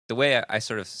the way I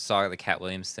sort of saw the Cat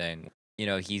Williams thing,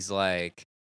 he's like,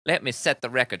 let me set the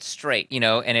record straight,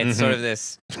 and it's sort of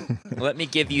this, let me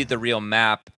give you the real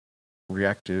map.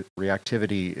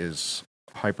 Reactivity is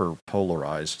hyper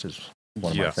polarized is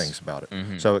one of my things about it.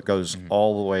 Mm-hmm. So it goes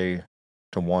all the way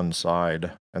to one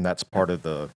side, and that's part of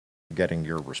the getting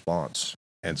your response.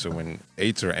 And so when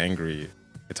 8s are angry,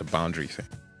 it's a boundary thing.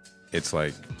 It's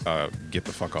like, get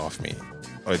the fuck off me.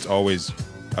 It's always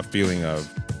a feeling of,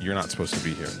 you're not supposed to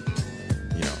be here.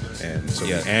 And so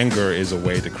the anger is a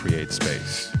way to create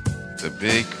space. The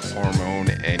big hormone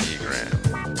Enneagram.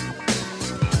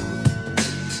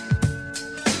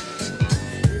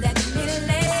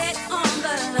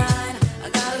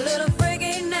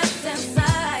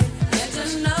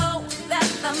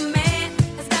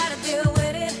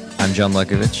 I'm John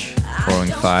Lekovich,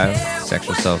 415,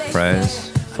 sexual self-pres,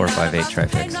 458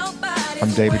 trifix. I'm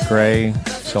David Gray,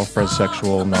 self-pres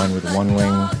sexual, 9 with 1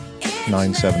 wing,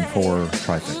 974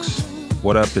 trifix.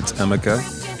 What up, it's Emeka.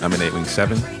 I'm an 8 wing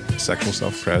 7, sexual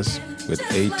self-pres with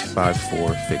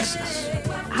 854 fixes.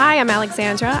 Hi, I'm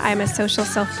Alexandra. I'm a social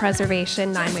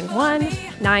self-preservation 9 wing 1,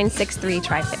 963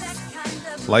 trifix.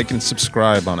 Like and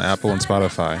subscribe on Apple and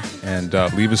Spotify, and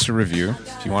leave us a review.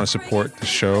 If you want to support the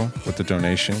show with a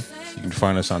donation, you can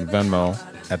find us on Venmo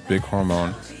at Big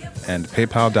Hormone and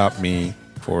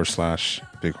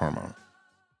paypal.me/Big Hormone.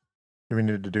 Do we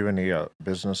need to do any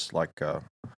business, like you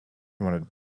want to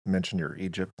mention your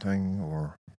Egypt thing,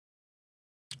 or?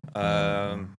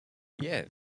 Yeah,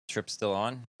 trip's still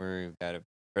on. We've got a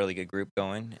fairly good group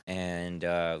going, and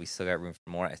we still got room for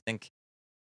more. I think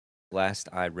last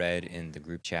I read in the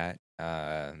group chat,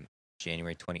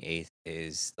 January 28th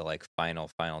is the final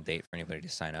date for anybody to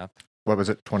sign up. What was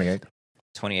it, 28th?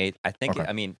 28th. I think,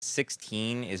 Okay.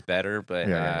 16 is better,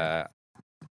 but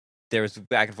there was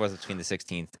back and forth between the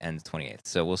 16th and the 28th,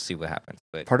 so we'll see what happens.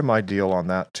 But part of my deal on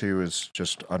that, too, is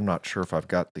just I'm not sure if I've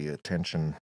got the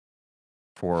attention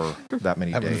for that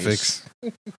many days. Fix.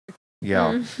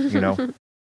 Yeah, Is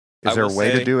there a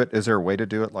way to do it? Is there a way to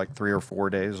do it like 3 or 4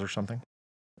 days or something?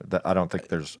 That I don't think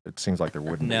there's. It seems like there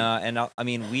wouldn't. No, and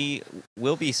we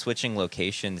will be switching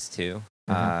locations too.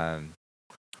 And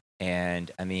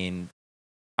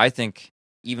I think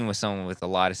even with someone with a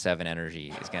lot of 7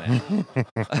 energy is gonna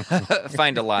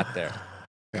find a lot there.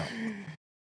 Yeah.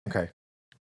 Okay.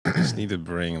 You just need to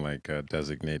bring like a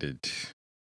designated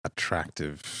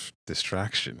attractive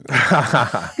distraction.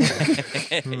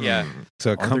 Yeah.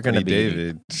 So accompany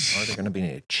David. Are there going to be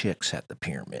any chicks at the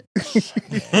pyramid?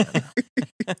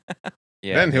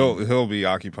 Yeah. Then he'll be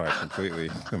occupied completely,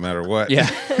 no matter what. Yeah.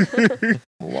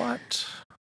 What?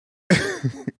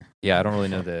 Yeah, I don't really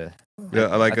know the. Yeah,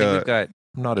 I like. I think we've got.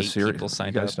 I'm not a 8 serious. people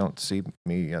signed You guys up. don't see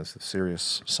me as a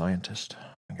serious scientist.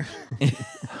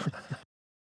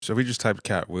 So we just typed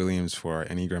Cat Williams for our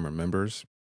Enneagrammer members.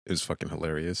 It's fucking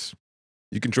hilarious.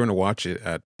 You can join to watch it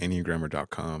at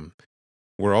enneagrammer.com.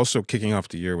 We're also kicking off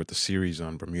the year with the series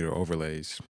on Bermuda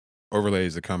overlays. Overlay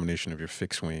is the combination of your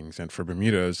fixed wings, and for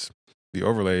Bermudas, the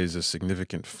overlay is a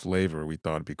significant flavor we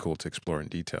thought it'd be cool to explore in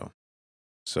detail.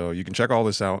 So you can check all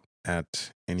this out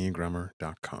at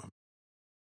enneagrammer.com.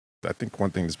 I think one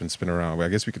thing that's been spinning around, I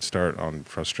guess we could start on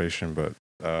frustration, but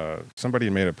somebody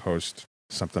made a post,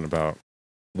 something about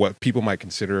what people might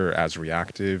consider as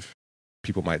reactive.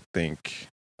 People might think,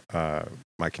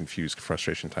 might confuse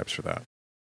frustration types for that.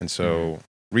 And so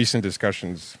recent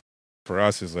discussions for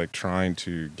us is like trying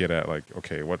to get at like,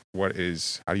 okay,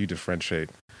 how do you differentiate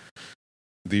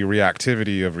the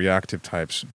reactivity of reactive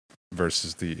types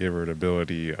versus the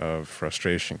irritability of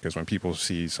frustration? Because when people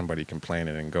see somebody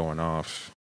complaining and going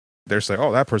off, they're saying,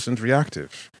 oh, that person's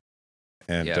reactive.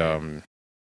 And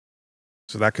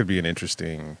so that could be an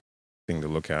interesting thing to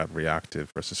look at,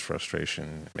 reactive versus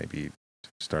frustration. Maybe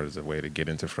start as a way to get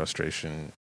into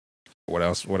frustration. What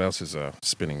else is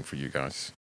spinning for you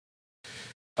guys?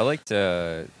 I liked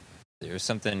there was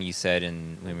something you said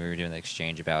when we were doing the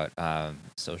exchange about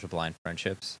social blind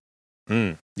friendships.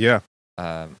 Yeah.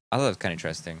 I thought that was kind of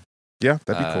interesting. Yeah,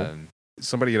 that'd be cool.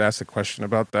 Somebody had asked a question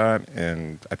about that,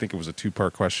 and I think it was a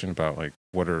 2-part question about like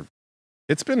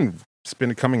it's been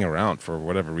coming around for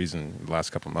whatever reason the last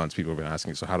couple of months. People have been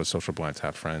asking, so how do social blinds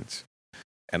have friends?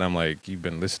 And I'm like, you've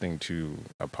been listening to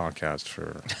a podcast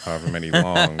for however many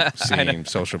long, seeing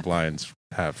social blinds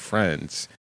have friends.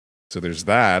 So there's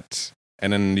that.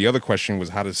 And then the other question was,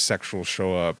 how does sexual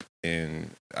show up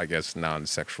in, I guess,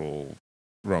 non-sexual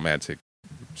romantic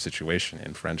situation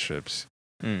in friendships?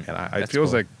 And it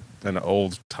feels like an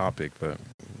old topic, but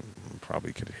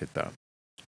probably could hit that.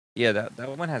 Yeah,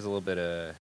 that one has a little bit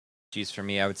of juice for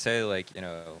me. I would say, like,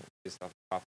 just off the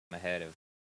top of my head, of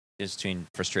just between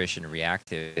frustration and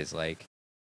reactive is like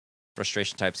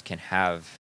frustration types can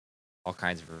have all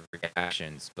kinds of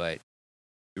reactions, but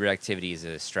reactivity is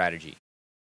a strategy.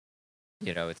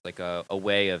 It's like a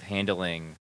way of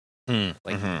handling,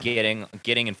 like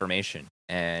getting information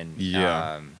and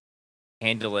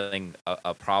handling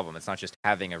a problem. It's not just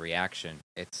having a reaction.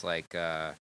 It's like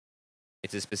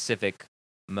it's a specific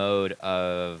mode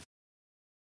of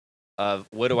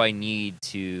what do I need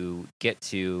to get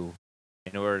to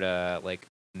in order to like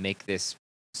make this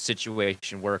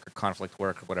situation work or conflict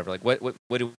work or whatever. Like what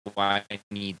do I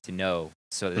need to know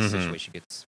so this situation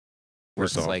gets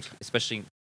works? Like especially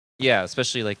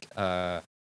like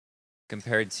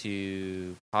compared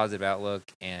to positive outlook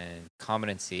and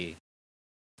competency.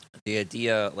 The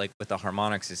idea like with the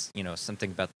harmonics is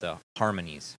something about the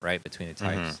harmonies, right, between the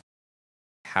types.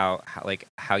 How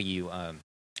you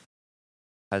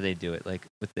how they do it, like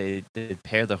with they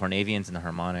pair the Hornavians and the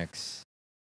harmonics,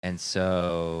 and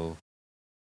so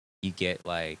you get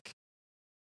like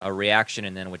a reaction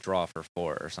and then withdrawal for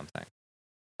 4 or something.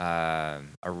 A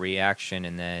reaction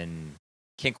and then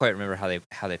can't quite remember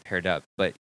how they paired up,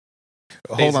 but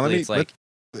hold on,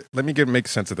 let me make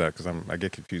sense of that because I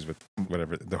get confused with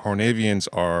whatever the Hornavians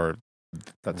are.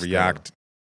 That's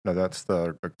that's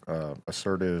the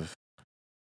assertive,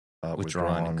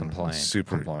 withdrawn, and compliant,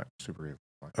 super compliant.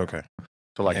 Okay,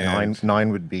 so like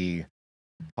nine would be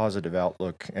positive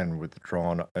outlook and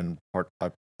withdrawn, and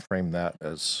I frame that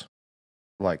as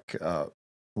like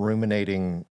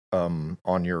ruminating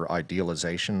on your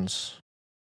idealizations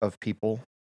of people.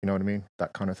 You know what I mean?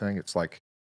 That kind of thing. It's like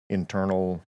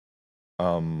internal,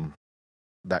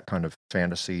 that kind of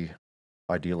fantasy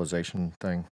idealization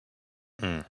thing.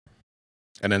 And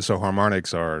then so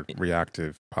harmonics are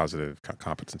reactive, positive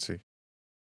competency.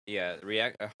 Yeah,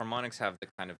 harmonics have the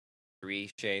kind of 3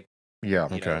 shape. Yeah.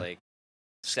 Okay. Like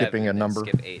skipping 7, a number.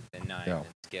 Skip 8, then 9, then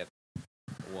skip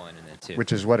 1, and then 2.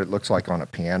 Which is what it looks like on a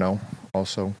piano.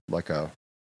 Also, like a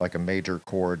major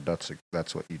chord. That's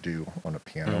what you do on a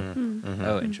piano.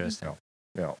 Oh, interesting.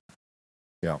 Yeah.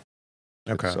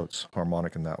 Okay. So it's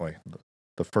harmonic in that way.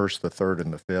 The first, the third,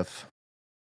 and the fifth.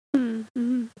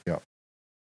 Yeah.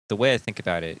 The way I think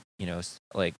about it,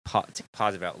 like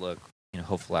positive outlook,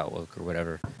 hopeful outlook or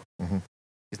whatever.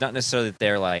 It's not necessarily that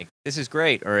they're like, this is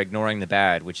great, or ignoring the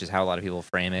bad, which is how a lot of people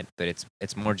frame it. But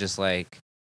it's more just like,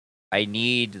 I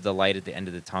need the light at the end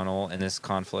of the tunnel in this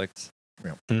conflict.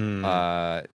 Yeah.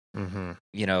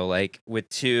 Like with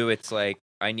 2, it's like,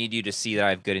 I need you to see that I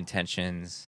have good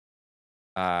intentions.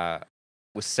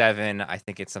 With 7, I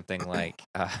think it's something like,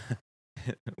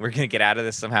 we're going to get out of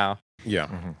this somehow. Yeah.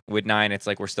 With 9, it's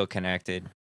like we're still connected.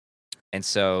 And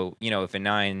so, if a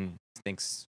 9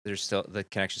 thinks there's still the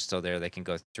connection's still there, they can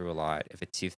go through a lot. If a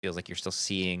 2 feels like you're still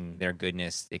seeing their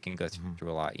goodness, they can go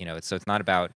through a lot. So it's not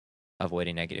about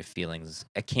avoiding negative feelings.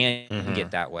 It can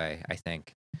get that way, I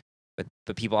think.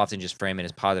 But people often just frame it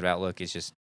as positive outlook is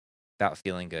just about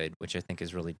feeling good, which I think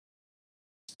is really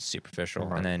superficial.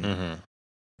 Right. And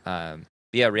then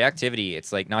reactivity,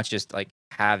 it's like not just like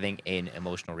having an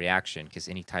emotional reaction, because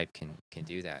any type can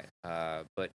do that.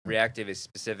 But reactive is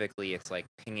specifically, it's like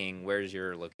pinging, where's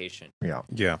your location?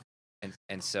 Yeah.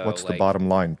 And so what's the bottom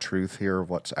line truth here of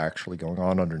what's actually going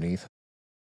on underneath?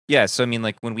 Yeah, so I mean,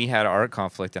 like when we had our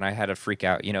conflict and I had a freak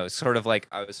out, it's sort of like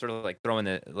I was sort of like throwing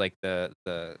the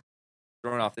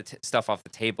throwing off the stuff off the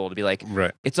table to be like,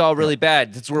 right, it's all really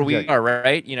bad. That's where we are,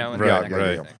 right? And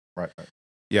right.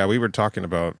 Yeah, we were talking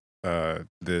about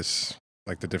this,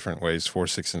 like the different ways 4,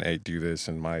 6, and 8 do this,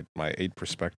 and my 8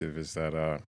 perspective is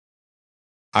that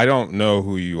I don't know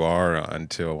who you are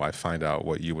until I find out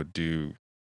what you would do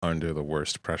under the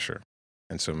worst pressure.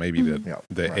 And so maybe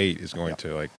the 8 is going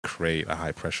to like create a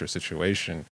high pressure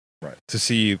situation, right?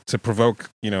 To provoke,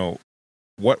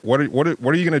 what are you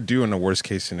going to do in the worst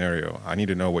case scenario? I need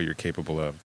to know what you're capable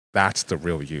of. That's the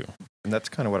real you. And that's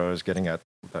kind of what I was getting at.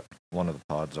 That one of the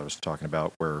pods I was talking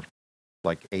about, where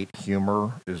like 8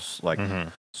 humor is like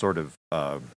sort of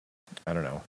I don't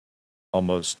know,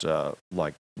 almost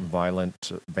like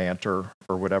violent banter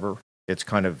or whatever. It's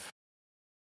kind of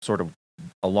sort of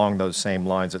along those same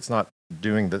lines. It's not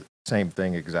doing the same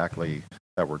thing exactly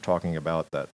that we're talking about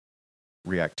that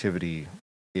reactivity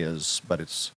is, but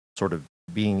it's sort of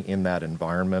being in that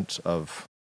environment of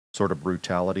sort of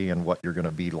brutality and what you're going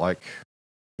to be like.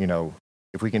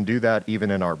 If we can do that even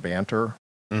in our banter,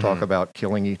 talk about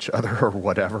killing each other or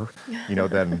whatever,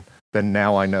 then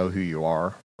now I know who you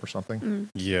are or something.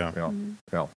 Yeah.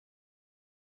 Yeah.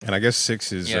 And I guess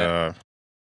 6 is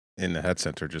in the head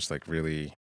center, just like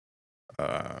really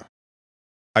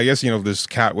I guess this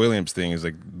Cat Williams thing is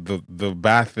like the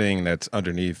bad thing that's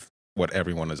underneath what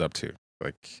everyone is up to.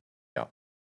 Like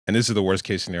And this is the worst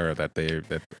case scenario that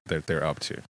they're up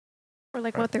to. Or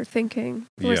like Right. what they're thinking.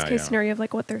 The Yeah, worst case yeah. scenario of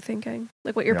like what they're thinking.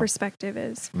 Like what your Yeah. perspective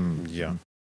is. Yeah.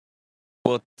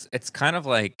 Well, it's kind of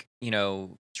like,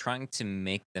 trying to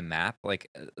make the map like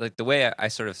the way I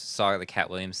sort of saw the Cat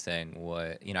Williams thing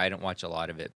was, I didn't watch a lot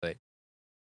of it, but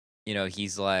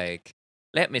he's like,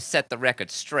 let me set the record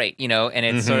straight, and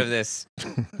it's sort of this,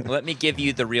 let me give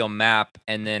you the real map,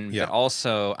 and then, Yeah. but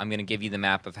also I'm going to give you the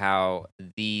map of how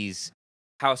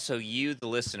so you, the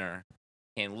listener,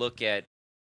 can look at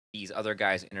these other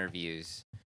guys' interviews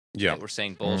Yeah. that were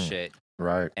saying bullshit.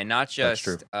 Right. And not That's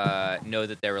true. just know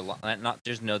that they were not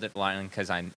just know that lying because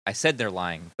I said they're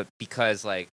lying, but because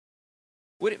like,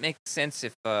 would it make sense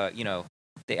if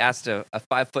they asked a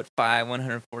 5'5",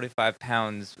 145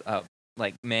 pounds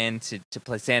like man to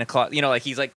play Santa Claus? Like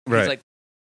he's like Right. he's like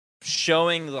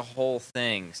showing the whole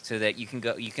thing so that you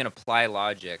can apply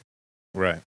logic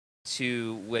Right.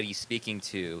 to what he's speaking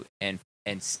to and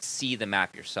see the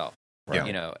map yourself.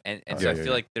 Right. And Yeah, so I yeah, feel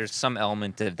yeah. like there's some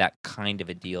element of that kind of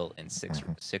a deal in six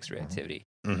reactivity.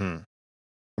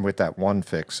 Mm-hmm. With that one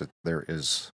fix, it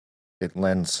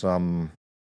lends some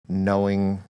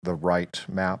knowing the right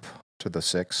map to the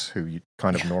 6 who you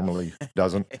kind of normally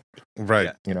doesn't,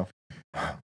 Right. Yeah.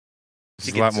 It's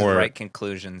To a get lot to the more. right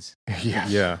conclusions. Yeah.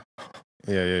 Yeah.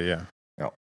 Yeah.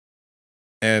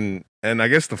 And I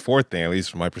guess the fourth thing, at least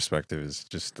from my perspective, is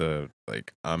just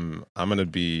I'm gonna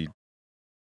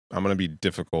be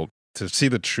difficult to see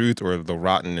the truth or the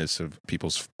rottenness of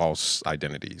people's false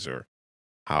identities or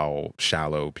how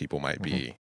shallow people might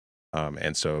be.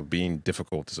 And so being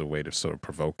difficult is a way to sort of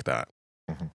provoke that.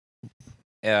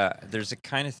 Yeah, there's a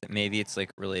kind of maybe it's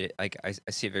like related. Like I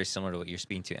see it very similar to what you're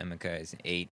speaking to, Emeka, as an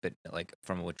 8, but like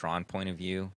from a withdrawn point of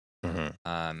view.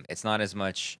 It's not as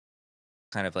much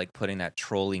kind of like putting that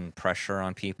trolling pressure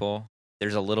on people.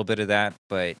 There's a little bit of that,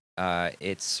 but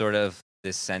it's sort of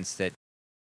this sense that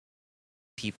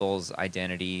people's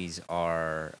identities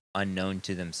are unknown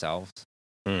to themselves,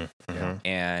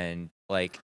 and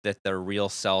like that their real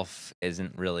self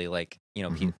isn't really like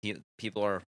people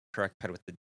are preoccupied with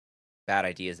the bad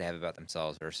ideas they have about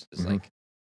themselves versus like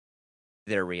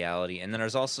their reality. And then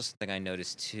there's also something I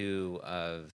noticed too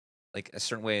of like a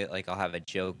certain way, like I'll have a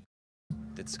joke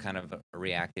that's kind of a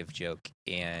reactive joke,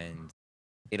 and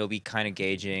it'll be kind of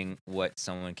gauging what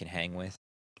someone can hang with.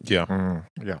 Yeah.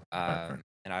 Yeah.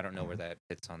 And I don't know where that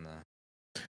fits on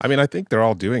the. I mean, I think they're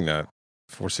all doing that.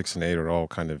 4, 6, and 8 are all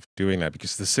kind of doing that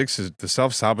because the 6 is the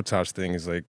self-sabotage thing is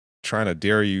like trying to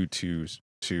dare you to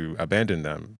abandon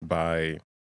them by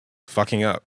fucking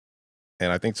up.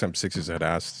 And I think some 6s had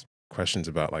asked questions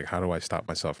about like, how do I stop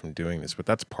myself from doing this? But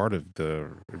that's part of the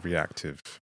reactive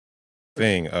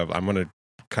thing of I'm going to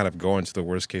kind of go into the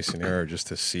worst case scenario just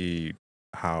to see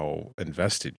how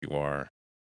invested you are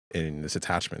in this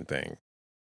attachment thing.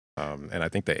 And I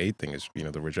think the 8 thing is,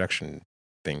 the rejection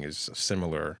thing is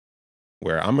similar,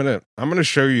 where I'm gonna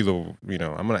show you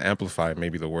I'm gonna amplify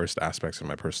maybe the worst aspects of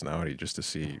my personality just to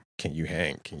see, can you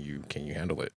hang? Can you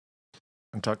handle it?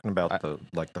 I'm talking about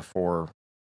the 4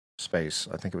 space.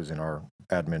 I think it was in our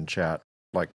admin chat.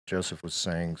 Like Joseph was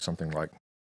saying something like,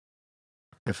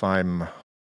 if I'm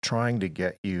trying to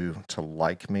get you to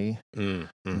like me,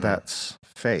 that's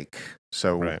fake.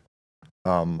 So Right.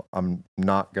 I'm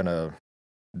not gonna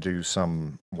do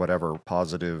some whatever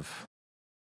positive,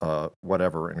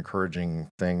 whatever encouraging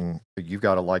thing. You've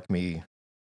got to like me,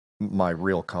 my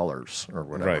real colors or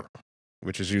whatever. Right.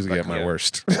 Which is usually Like, at my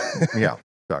worst. Yeah.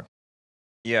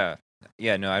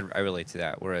 Yeah, no, I relate to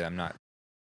that. Where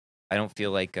I don't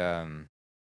feel like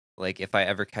if I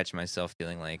ever catch myself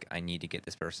feeling like I need to get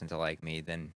this person to like me,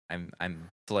 then I'm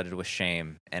flooded with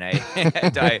shame, and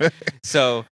I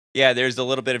so yeah, there's a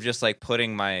little bit of just like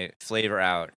putting my flavor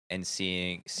out and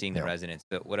seeing the resonance.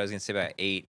 But what I was gonna say about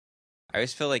 8, I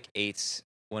always feel like 8's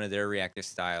one of their reactive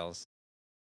styles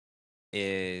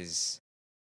is,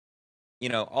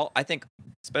 I think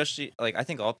especially like I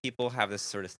think all people have this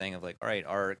sort of thing of like, all right,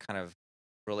 our kind of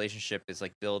relationship is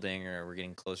like building or we're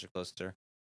getting closer.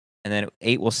 And then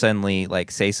 8 will suddenly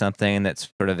like say something that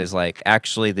sort of is like,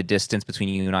 actually the distance between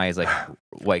you and I is like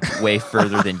way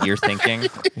further than you're thinking.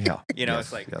 Yeah.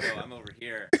 It's like, I'm over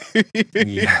here.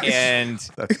 Yes. And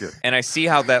that's good. and I see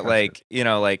how that like,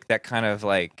 like that kind of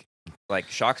like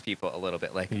shocks people a little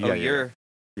bit. Like, you're,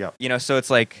 so it's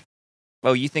like,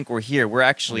 oh, you think we're here. We're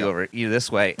actually over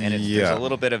this way. And there's a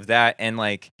little bit of that. And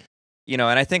like, and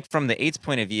I think from the 8's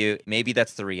point of view, maybe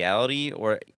that's the reality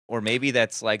or maybe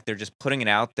that's like they're just putting it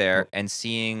out there and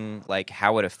seeing like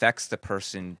how it affects the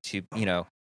person to,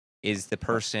 is the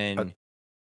person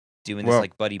doing this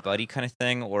like buddy kind of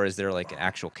thing, or is there like an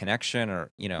actual connection, or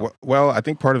Well, I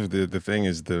think part of the thing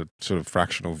is the sort of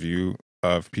fractional view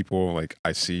of people. Like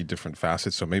I see different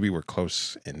facets, so maybe we're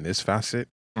close in this facet,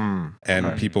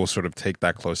 and people sort of take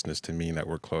that closeness to mean that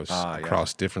we're close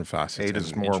across different facets. 8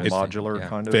 is more modular,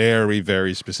 kind of. Very,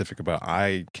 very specific about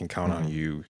I can count on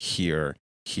you here,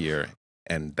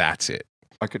 and that's it.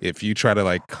 If you try to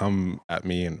like come at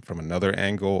me and from another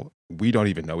angle, we don't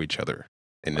even know each other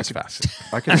in this facet.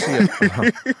 I can see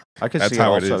it. I can see it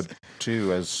also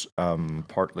too as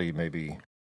partly maybe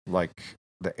like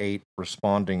the 8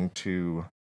 responding to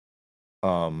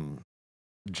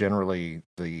generally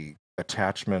the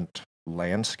attachment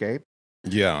landscape.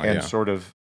 And sort of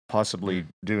possibly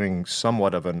doing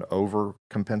somewhat of an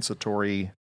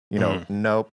overcompensatory,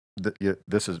 nope,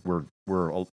 this is we're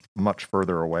much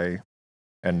further away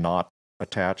and not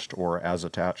attached or as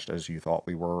attached as you thought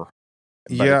we were.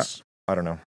 But I don't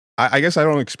know. I guess I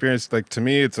don't experience, like, to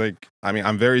me, it's like, I mean,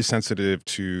 I'm very sensitive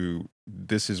to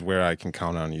this is where I can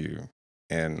count on you.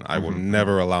 And I will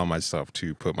never allow myself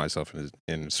to put myself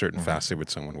in a certain facet with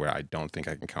someone where I don't think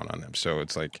I can count on them. So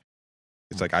it's like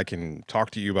I can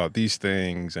talk to you about these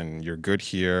things and you're good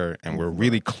here and we're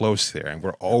really close there and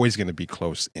we're always going to be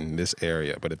close in this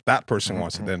area. But if that person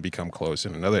wants to then become close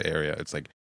in another area, it's like,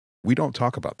 we don't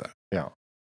talk about that. Yeah.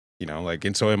 Like,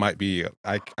 and so it might be,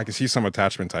 I can see some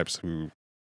attachment types who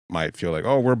might feel like,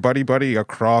 oh, we're buddy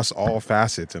across all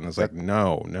facets. And it's like,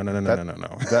 no.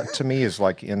 That to me is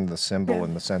like in the symbol,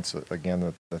 in the sense that,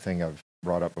 again, the thing I've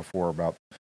brought up before about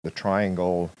the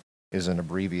triangle is an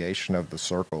abbreviation of the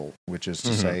circle, which is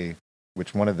to say,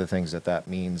 which one of the things that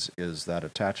means is that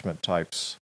attachment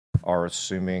types are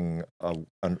assuming a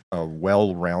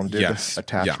well-rounded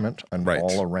attachment, an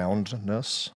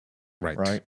all-aroundness.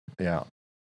 Right. Yeah.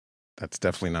 That's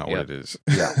definitely not what it is.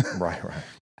 Yeah. Right.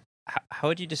 How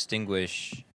would you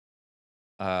distinguish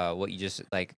what you just,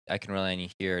 like, I can rely on you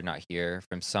here, not here,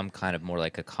 from some kind of more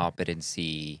like a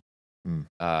competency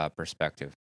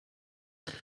perspective?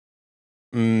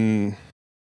 Well,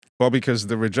 because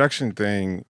the rejection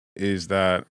thing is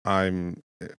that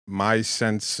my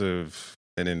sense of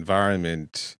an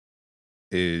environment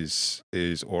is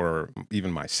or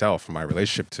even myself, my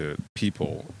relationship to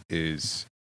people is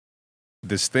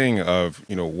this thing of,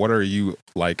 what are you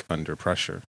like under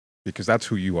pressure? Because that's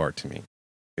who you are to me,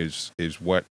 is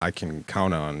what I can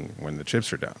count on when the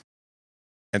chips are down.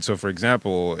 And so, for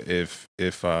example, if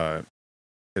it's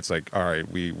like, all right,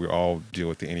 we all deal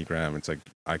with the Enneagram, it's like,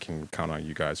 I can count on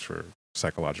you guys for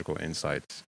psychological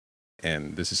insights.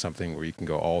 And this is something where you can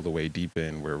go all the way deep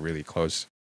in, we're really close.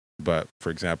 But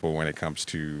for example, when it comes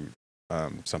to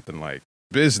something like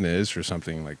business or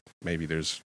something like, maybe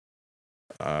there's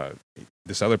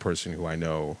this other person who I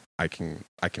know I can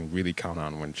really count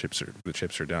on when the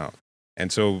chips are down.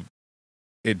 And so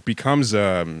it becomes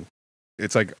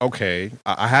it's like, okay,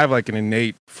 I have like an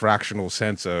innate fractional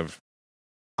sense of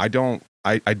I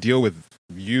deal with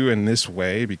you in this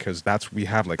way because we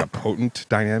have like a potent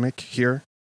dynamic here.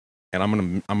 And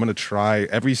I'm gonna try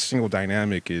every single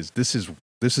dynamic this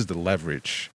is the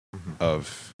leverage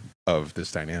of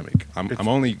this dynamic. I'm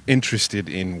only interested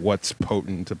in what's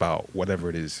potent about whatever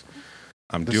it is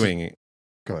I'm doing.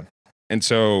 Go ahead. And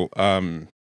so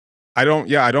I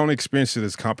don't experience it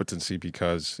as competency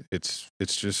because it's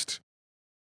just,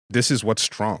 this is what's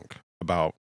strong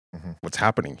about what's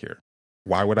happening here.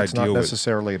 Why would it's I deal with? It's not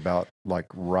necessarily about like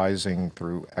rising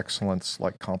through excellence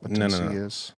like competency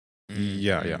is.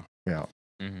 Yeah.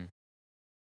 Mm-hmm.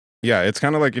 Yeah, it's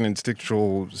kind of like an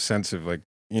instinctual sense of like,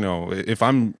 if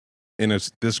I'm in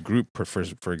this group,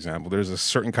 for example, there's a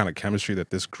certain kind of chemistry that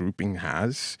this grouping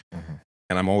has,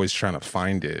 and I'm always trying to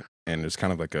find it. And there's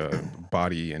kind of like a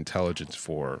body intelligence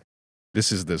for,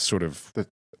 this is the sort of,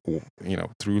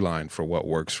 through line for what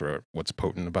works for what's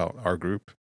potent about our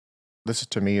group. This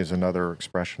to me is another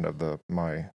expression of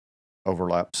my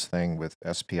overlaps thing with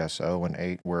SPSO and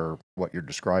 8, where what you're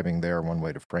describing there, one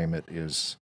way to frame it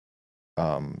is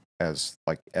as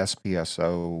like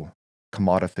SPSO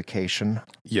commodification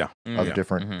of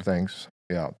different things.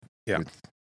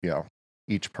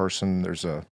 Each person,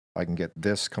 I can get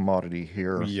this commodity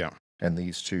here and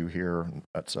these two here,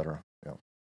 etc.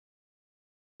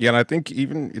 And I think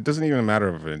it doesn't even matter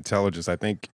of intelligence. I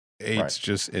think 8s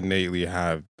just innately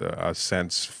have a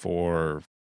sense for,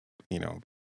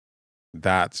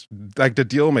 that's like the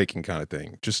deal making kind of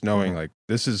thing. Just knowing like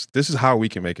this is how we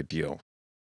can make a deal.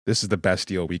 This is the best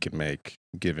deal we can make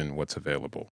given what's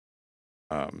available.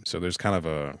 So there's kind of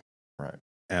a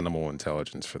animal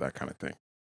intelligence for that kind of thing.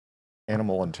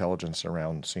 Animal intelligence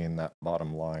around seeing that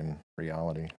bottom line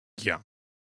reality. Yeah.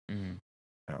 Mm-hmm.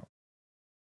 Yeah.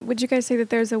 would you guys say that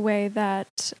there's a way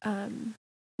that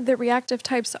the reactive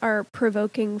types are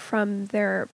provoking from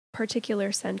their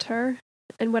particular center?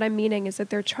 And what I'm meaning is that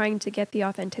they're trying to get the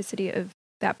authenticity of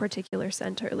that particular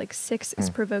center. Like 6 is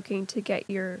provoking to get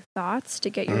your thoughts, to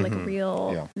get your like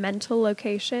real mental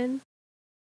location.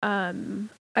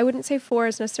 I wouldn't say 4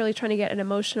 is necessarily trying to get an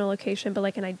emotional location, but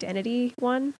like an identity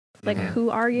one. Like who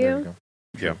are you?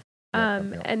 Yeah.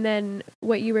 And then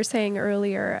what you were saying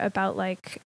earlier about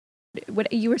like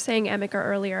what you were saying, Emeka,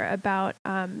 earlier about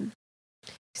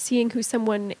seeing who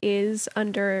someone is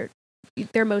under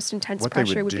their most intense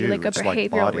pressure would be like a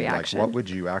behavioral reaction. Like what would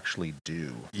you actually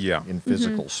do Yeah. in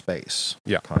physical space?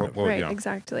 Yeah. Right,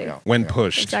 exactly. Yeah. When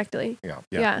pushed. Exactly.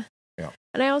 Yeah.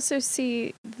 And I also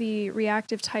see the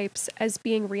reactive types as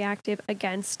being reactive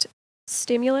against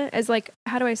stimulus, as like,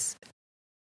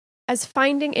 as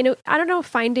finding, I don't know if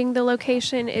finding the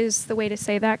location is the way to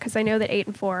say that, because I know that 8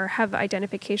 and 4 have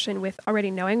identification with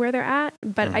already knowing where they're at,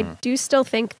 but I do still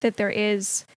think that there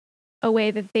is a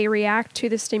way that they react to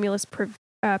the stimulus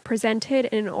presented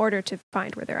in order to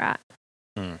find where they're at.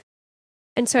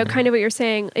 And so kind of what you're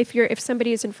saying, if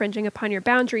somebody is infringing upon your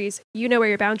boundaries, you know where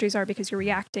your boundaries are because you're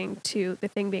reacting to the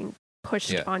thing being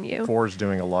pushed on you. 4 is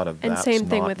doing a lot of that. And same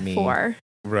thing with me. 4.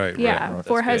 Right. Yeah, Right.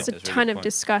 4 has That's a good. ton That's a of really good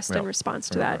disgust in response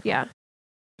to that. Yeah.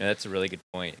 Yeah, that's a really good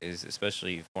point. Is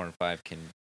especially 4 and 5 can,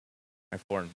 or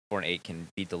 4 and 8 can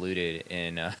be diluted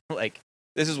in like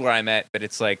this is where I'm at, but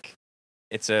it's like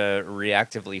it's a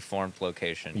reactively formed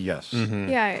location. Yes.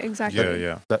 Yeah, exactly.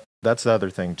 Yeah. That's the other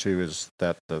thing too, is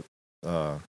that the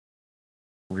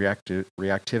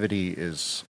reactivity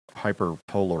is hyper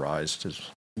polarized is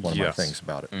one of my things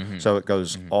about it. So it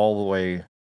goes all the way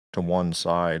to one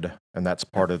side, and that's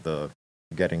part of the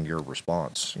getting your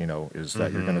response, is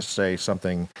that you're going to say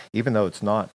something, even though it's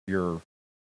not your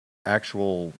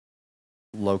actual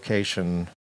location.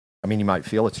 I mean, you might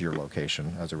feel it's your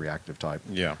location as a reactive type.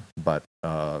 Yeah. But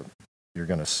you're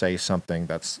going to say something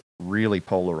that's really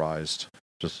polarized,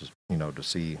 just, to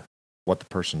see what the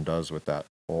person does with that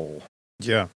whole.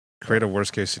 Yeah. Create a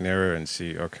worst case scenario and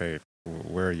see, okay,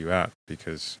 where are you at?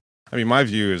 Because, I mean, my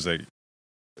view is like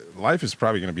life is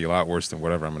probably going to be a lot worse than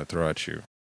whatever I'm going to throw at you.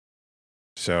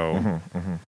 So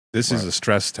this is a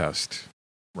stress test.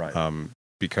 Right.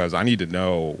 Because I need to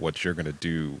know what you're going to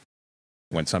do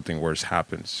when something worse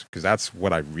happens, because that's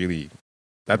what I really,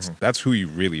 that's who you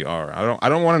really are. I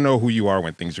don't want to know who you are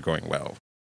when things are going well.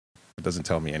 It doesn't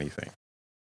tell me anything.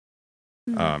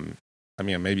 I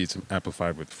mean, maybe it's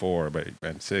amplified with 4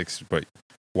 and 6, but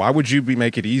why would you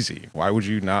make it easy? Why would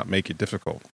you not make it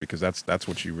difficult? Because that's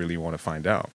what you really want to find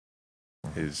out,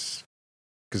 is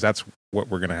because that's what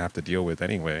we're going to have to deal with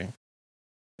anyway.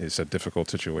 It's a difficult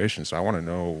situation, so I want to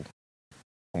know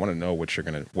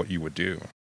what you would do.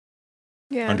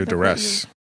 Yeah, under duress.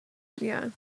 Yeah.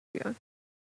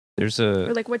 There's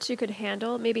or like what you could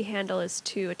handle. Maybe handle is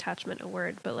too attachment a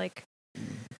word, but like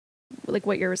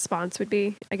what your response would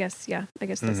be. I guess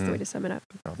that's the way to sum it up.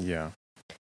 Yeah.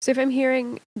 So if I'm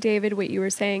hearing, David, what you were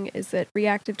saying is that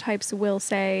reactive types will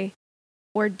say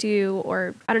or do,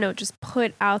 or I don't know, just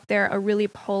put out there a really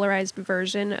polarized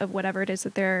version of whatever it is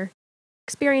that they're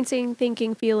experiencing,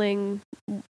 thinking, feeling,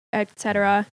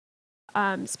 etc.,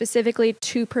 specifically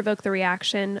to provoke the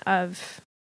reaction of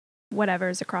whatever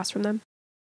is across from them.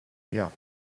 Yeah.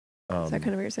 Is that kind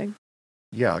of what you're saying?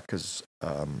 Yeah, because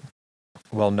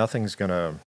nothing's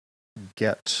gonna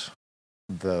get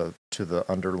to the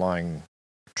underlying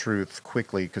truth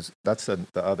quickly, because that's the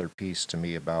other piece to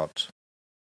me about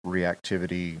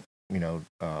reactivity.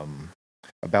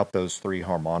 About those 3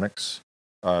 harmonics.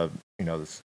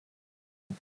 This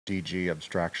DG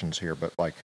abstractions here, but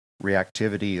like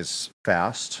reactivity is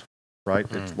fast, right?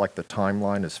 It's like the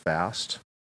timeline is fast,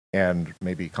 and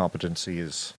maybe competency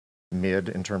is mid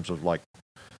in terms of like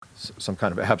some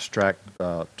kind of abstract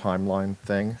timeline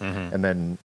thing, and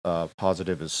then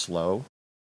positive is slow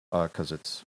because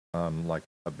it's like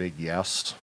a big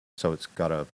yes, so it's got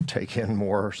to take in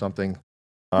more or something,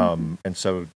 and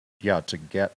so to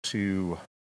get to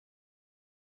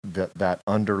that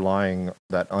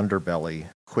underbelly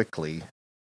quickly,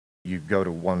 you go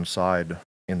to one side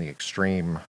in the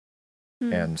extreme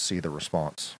and see the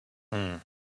response.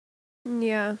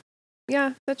 Yeah,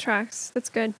 that tracks. That's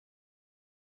good.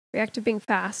 Reactive being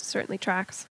fast certainly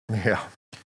tracks. Yeah.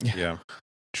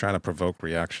 Trying to provoke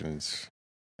reactions,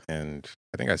 and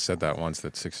I think I said that once,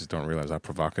 that 6s don't realize how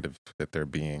provocative that they're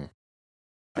being.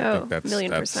 I think that's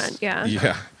 1,000,000%. Yeah.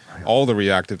 Yeah. All the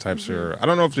reactive types are, I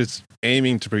don't know if it's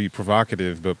aiming to be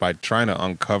provocative, but by trying to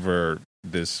uncover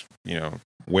this,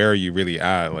 where are you really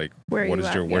at? Like, what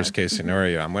is your worst case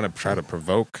scenario? I'm going to try to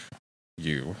provoke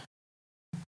you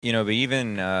but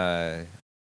even I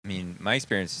mean, my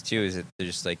experience too is that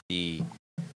there's just like the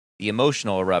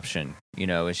emotional eruption.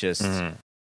 It's just Mhm.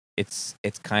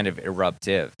 it's kind of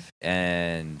eruptive,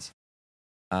 and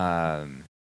um,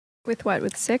 With what?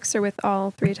 With 6 or with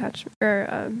all 3 attachment or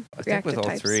I think reactive with all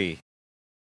types? 3.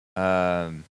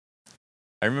 I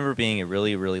remember being a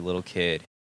really, really little kid,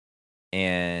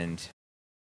 and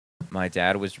my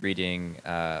dad was reading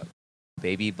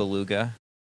Baby Beluga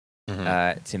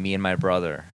to me and my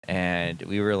brother, and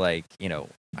we were like,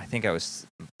 I think I was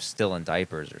still in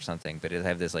diapers or something, but I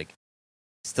have this like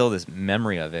still this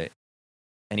memory of it,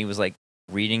 and he was like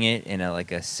reading it in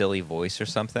a silly voice or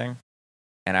something,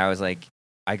 and I was like,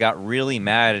 I got really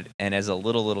mad, and as a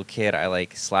little kid, I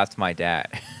like slapped my dad,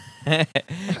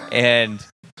 and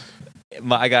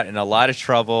I got in a lot of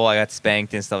trouble. I got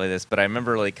spanked and stuff like this, but I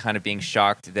remember like kind of being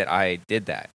shocked that I did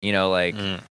that. Like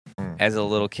as a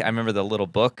little kid, I remember the little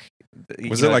book.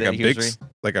 Was it like that a he was big, reading.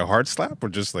 like a hard slap, or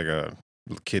just like a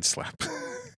kid slap?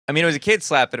 I mean, it was a kid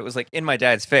slap, but it was like in my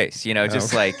dad's face. Just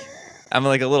okay. like I'm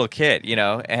like a little kid.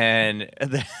 And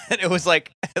then it was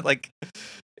like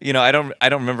I don't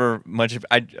remember much.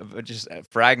 I just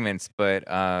fragments, but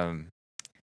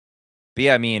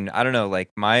yeah, I mean, I don't know. Like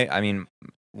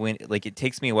when like it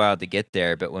takes me a while to get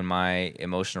there, but when my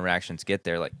emotional reactions get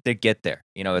there, like they get there.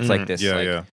 It's like this,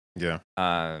 Yeah, yeah.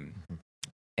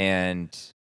 and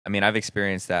I mean, I've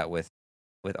experienced that with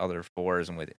other 4s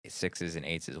and with 6s and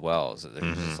 8s as well. So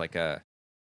there's just like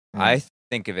I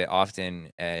think of it often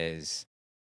as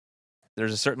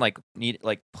there's a certain like need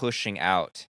like pushing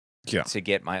out to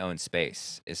get my own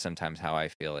space is sometimes how I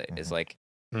feel it. Is like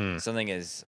something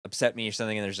has upset me or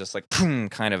something, and there's just like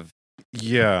kind of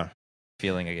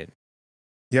feeling I get.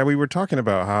 Yeah, we were talking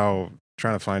about how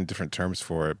trying to find different terms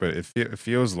for it, but it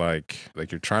feels like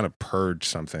you're trying to purge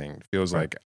something. It feels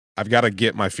like I've got to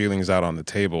get my feelings out on the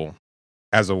table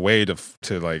as a way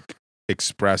to like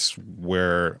express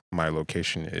where my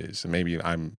location is. And maybe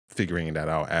I'm figuring that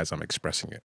out as I'm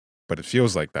expressing it. But it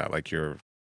feels like that, like you're,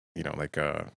 like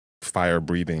a fire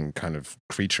breathing kind of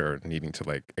creature needing to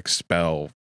like expel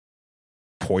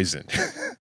poison.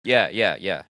 Yeah.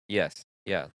 Yes.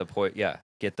 Yeah.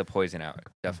 Get the poison out.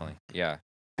 Definitely. Yeah.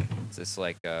 It's just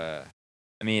like I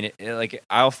mean, like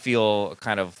I'll feel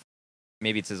kind of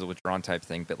maybe it's as a withdrawn type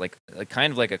thing, but like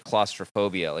kind of like a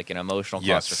claustrophobia, like an emotional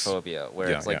claustrophobia,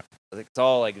 where it's like it's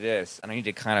all like this, and I need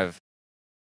to kind of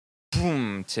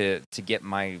boom to get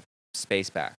my space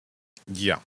back.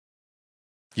 Yeah,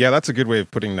 that's a good way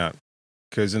of putting that.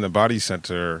 Because in the body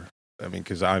center, I mean,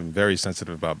 because I'm very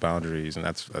sensitive about boundaries, and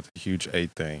that's a huge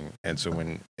 8 thing. And so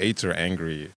when 8s are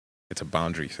angry, it's a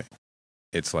boundary thing.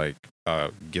 It's like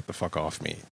get the fuck off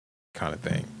me kind of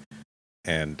thing.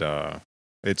 And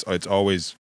it's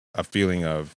always a feeling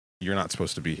of you're not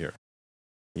supposed to be here,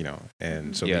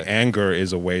 and so the anger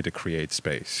is a way to create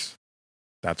space.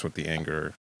 That's what the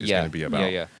anger is going to be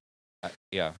about.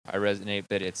 I resonate,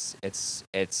 but it's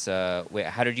wait,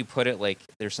 how did you put it? Like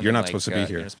there's something you're not like, supposed to be here.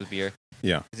 You're not supposed to be here.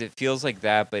 Yeah, because it feels like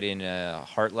that, but in a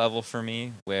heart level for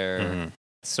me, where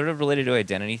it's sort of related to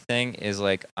identity thing is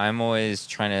like I'm always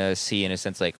trying to see in a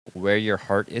sense like where your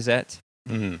heart is at,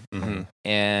 and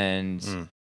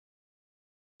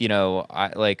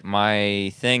I like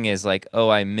my thing is like, oh,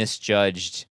 I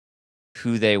misjudged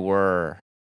who they were.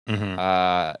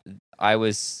 I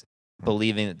was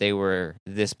believing that they were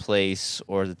this place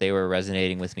or that they were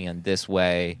resonating with me in this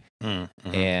way,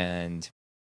 and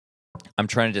I'm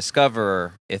trying to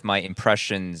discover if my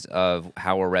impressions of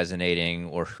how we're resonating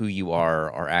or who you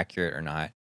are accurate or not.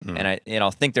 And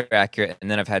I'll think they're accurate, and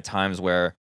then I've had times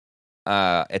where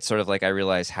it's sort of like I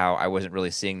realize how I wasn't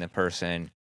really seeing the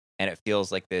person, and it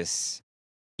feels like this,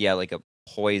 like a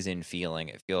poison feeling.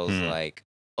 It feels like,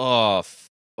 oh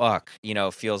fuck,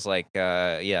 feels like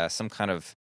some kind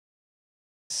of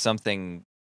something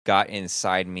got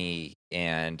inside me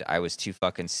and I was too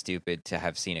fucking stupid to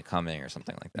have seen it coming or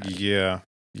something like that.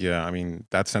 Yeah. I mean,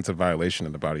 that sense of violation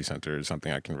in the body center is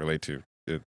something I can relate to.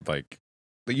 Like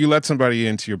you let somebody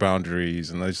into your boundaries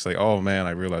and they're just like, oh man, I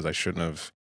realize I shouldn't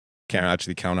have. Can't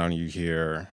actually count on you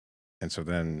here. And so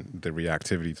then the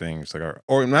reactivity thing is like,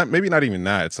 or not, maybe not even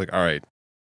that. It's like, all right,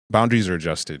 boundaries are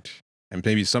adjusted. And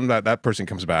maybe some that person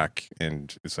comes back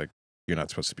and it's like, you're not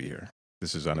supposed to be here.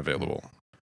 This is unavailable.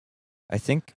 I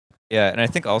think, and I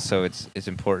think also it's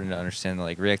important to understand that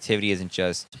like reactivity isn't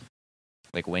just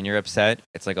like when you're upset.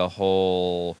 It's like a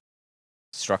whole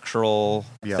structural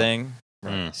thing.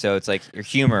 So it's like your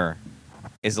humor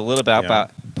is a little bit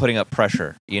about putting up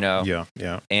pressure, Yeah.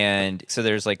 And so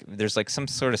there's like some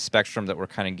sort of spectrum that we're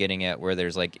kind of getting at where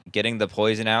there's like getting the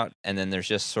poison out, and then there's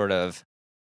just sort of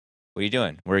What are you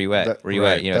doing? Where are you at? That- Where are you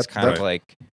at? right. You know, it's That- kind of that-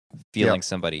 like feeling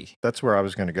somebody. That's where I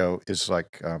was going to go. Is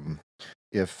like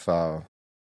if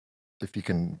you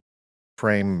can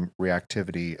frame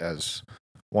reactivity as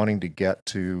wanting to get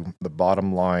to the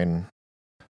bottom line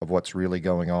of what's really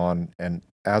going on, and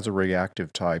as a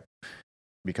reactive type,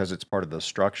 because it's part of the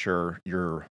structure,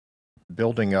 you're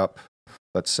building up,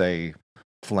 let's say,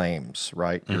 flames,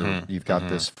 right? You've got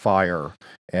this fire,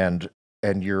 and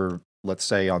you're, let's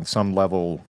say, on some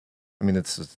level, I mean,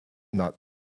 it's not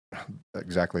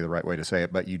exactly the right way to say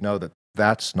it, but you know that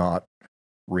that's not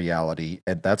reality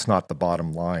and that's not the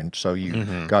bottom line. So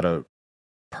you got to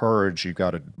purge, you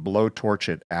got to blowtorch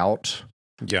it out,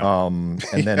 and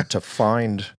then to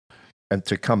find and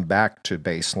to come back to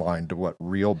baseline, to what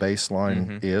real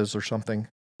baseline is or something.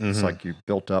 It's like you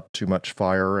built up too much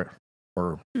fire,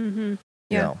 or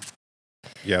Yeah.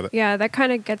 Yeah. That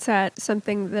kind of gets at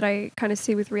something that I kind of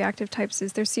see with reactive types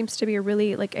is there seems to be a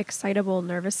really like excitable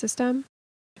nervous system.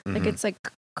 Like it's like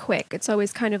quick. It's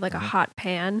always kind of like a hot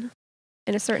pan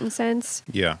in a certain sense.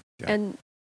 Yeah. And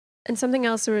something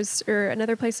else or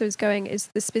another place I was going is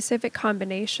the specific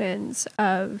combinations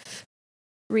of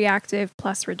reactive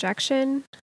plus rejection,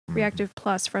 reactive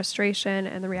plus frustration,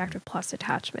 and the reactive plus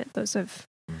attachment. Those have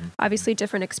obviously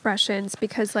different expressions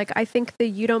because like I think the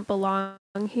you don't belong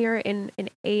here in an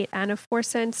 8 and a 4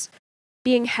 sense,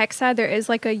 being hexad, there is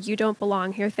like a you don't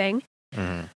belong here thing.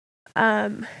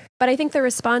 But I think the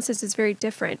responses is very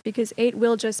different because 8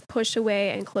 will just push away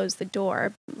and close the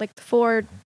door. Like the 4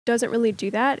 doesn't really do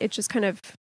that. It just kind of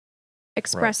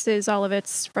expresses all of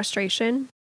its frustration,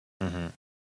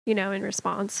 you know, in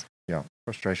response. Yeah,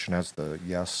 frustration has the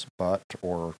yes, but,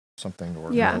 or something,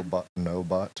 or Yeah. no,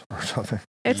 but, or something.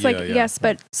 It's Yeah, like yeah. yes,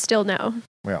 but still no.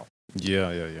 Yeah.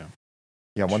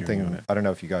 Yeah. One Chewing on thing, it. I don't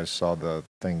know if you guys saw the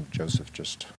thing Joseph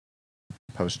just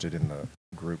posted in the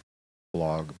group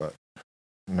blog, but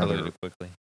A little bit quickly.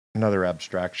 another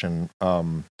abstraction.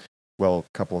 Well,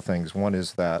 a couple of things. One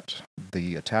is that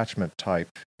the attachment type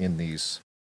in these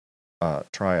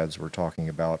triads we're talking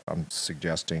about, I'm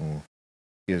suggesting,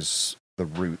 is the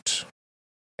root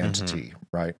entity,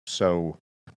 right? So,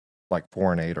 like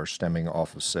 4 and 8 are stemming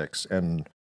off of 6, and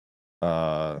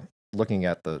looking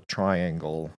at the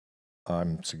triangle,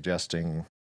 I'm suggesting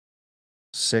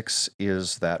 6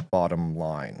 is that bottom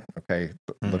line, okay?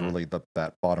 Literally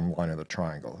that bottom line of the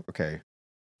triangle, okay?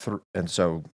 And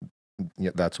so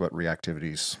that's what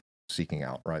reactivity's seeking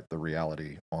out, right? The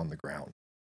reality on the ground.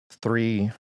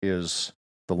 3 is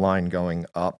the line going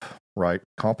up, right?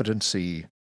 Competency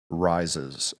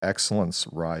rises, excellence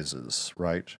rises,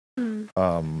 right?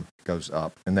 Goes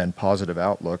up. And then positive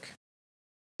outlook,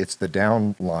 it's the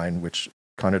down line, which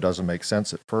kind of doesn't make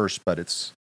sense at first, but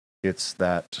it's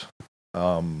that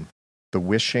the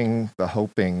wishing, the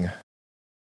hoping,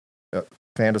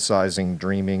 fantasizing,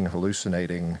 dreaming,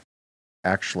 hallucinating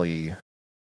actually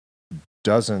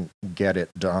doesn't get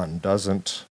it done,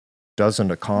 doesn't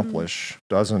accomplish,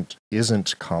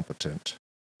 isn't competent.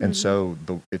 And so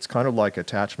it's kind of like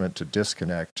attachment to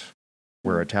disconnect,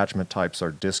 where attachment types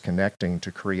are disconnecting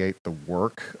to create the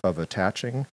work of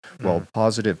attaching. Well,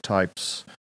 positive types,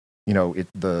 you know,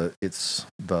 it's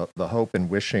the hope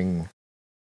and wishing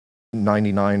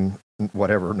 95%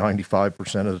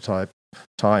 of the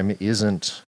time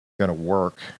isn't going to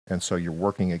work. And so you're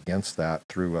working against that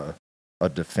through a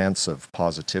defense of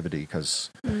positivity,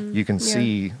 because you can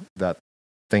see that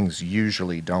things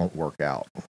usually don't work out,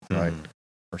 right?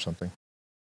 Or something.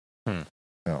 Yeah.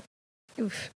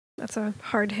 Oof, that's a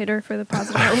hard hitter for the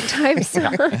positive outlook types.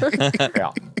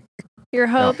 Yeah. Your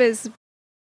hope is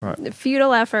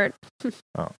futile effort.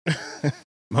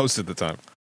 Most of the time.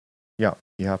 Yeah.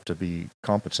 You have to be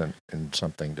competent in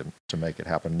something to make it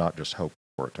happen, not just hope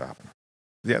for it to happen.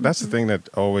 Yeah, that's the thing that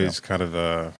always kind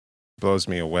of blows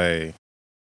me away,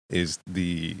 is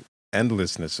the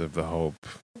endlessness of the hope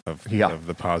of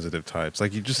the positive types.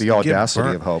 Like you just the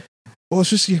audacity of hope. Well, it's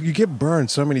just you get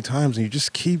burned so many times, and you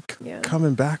just keep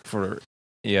coming back for it.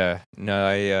 Yeah,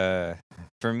 no,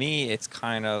 for me, it's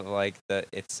kind of like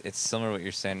it's similar to what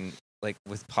you're saying. Like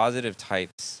with positive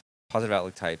types, positive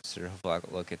outlook types, or hopeful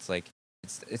outlook, it's like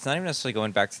it's not even necessarily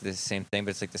going back to the same thing,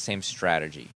 but it's like the same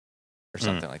strategy or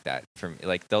something like that. For me,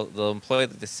 like they'll employ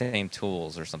the same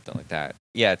tools or something like that.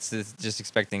 Yeah, it's just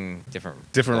expecting different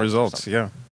results. Yeah.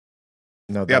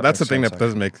 No, that's the thing that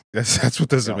doesn't make that's what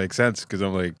doesn't make sense, because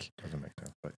I'm like, doesn't make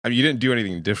sense. But I mean, you didn't do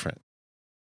anything different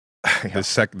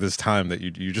this time, that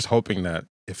you're just hoping that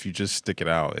if you just stick it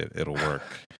out, it'll work.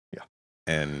 Yeah.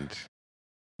 And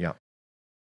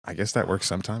I guess that works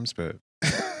sometimes, but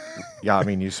yeah, I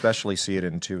mean, you especially see it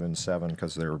in 2 and 7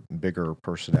 because they're bigger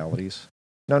personalities.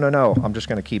 no. I'm just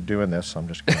going to keep doing this. I'm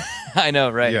just going to. I know,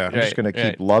 right? Yeah. I'm just going to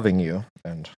keep loving you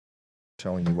and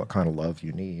telling you what kind of love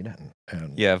you need.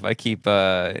 And Yeah, if I keep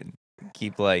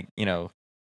like,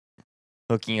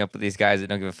 hooking up with these guys that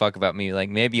don't give a fuck about me, like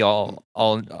maybe I'll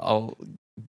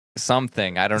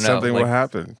something. I don't know. Something like, will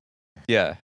happen.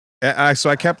 Yeah. So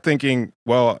I kept thinking,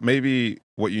 well, maybe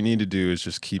what you need to do is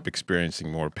just keep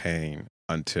experiencing more pain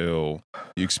until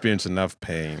you experience enough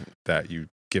pain that you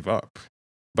give up.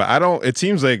 But I don't. It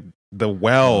seems like the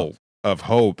well of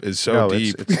hope is so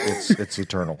deep. It's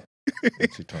eternal.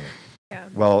 It's eternal. Yeah.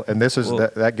 Well, and this is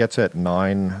that gets at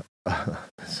 9.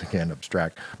 This is again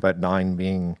abstract, but 9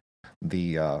 being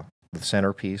the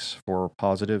centerpiece for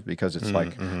positive, because it's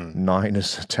like 9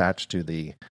 is attached to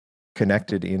the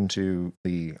connected into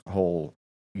the whole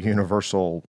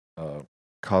universal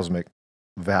cosmic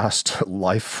vast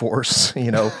life force,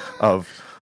 of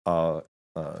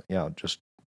just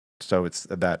so it's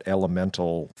that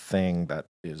elemental thing that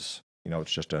is,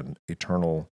 it's just an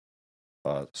eternal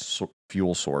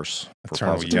fuel source for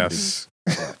Eternal, positivity. yes.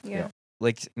 Yeah.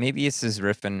 Like maybe it's this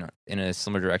riffing in a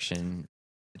similar direction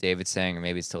David's saying, or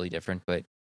maybe it's totally different, but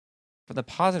for the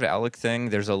positive outlook thing,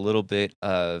 there's a little bit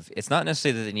of, it's not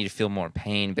necessarily that they need to feel more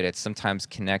pain, but it's sometimes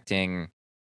connecting.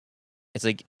 It's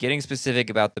like getting specific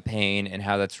about the pain and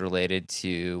how that's related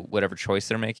to whatever choice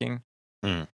they're making.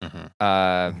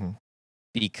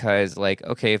 Because like,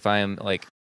 okay, if I'm like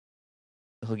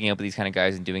hooking up with these kind of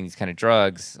guys and doing these kind of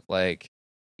drugs, like,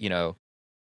 and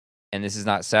this is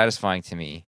not satisfying to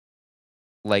me,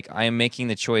 like I am making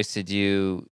the choice to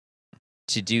do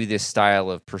this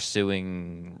style of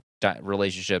pursuing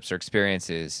relationships or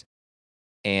experiences,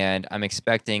 and I'm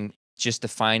expecting just to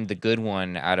find the good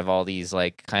one out of all these,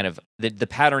 like, kind of the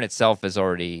pattern itself is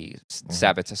already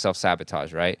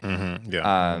self-sabotage, right?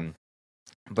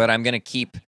 But I'm gonna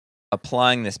keep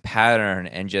applying this pattern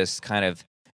and just kind of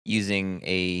using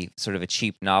a sort of a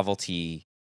cheap novelty.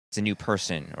 It's a new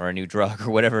person or a new drug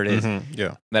or whatever it is,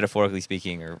 metaphorically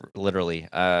speaking or literally,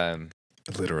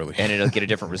 literally, and it'll get a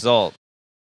different result.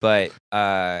 But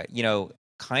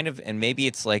kind of, and maybe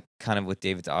it's like kind of with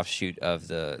David's offshoot of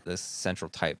the central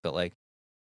type, but like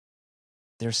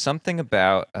there's something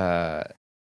about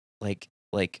like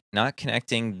not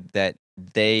connecting that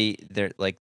they're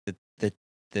like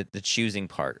the choosing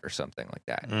part or something like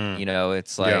that.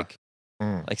 It's like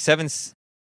like 7's,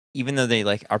 even though they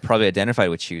like are probably identified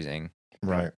with choosing,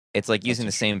 right? It's like using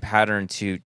the same pattern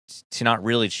to not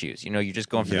really choose. You're just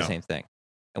going for the same thing.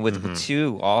 And with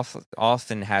 2,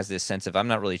 often has this sense of, I'm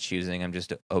not really choosing. I'm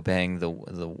just obeying the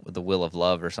will of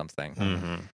love or something.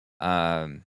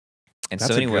 And that's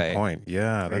so anyway, a good point.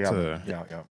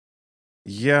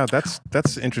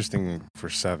 That's interesting for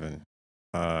 7,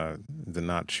 the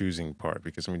not choosing part,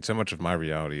 because I mean, so much of my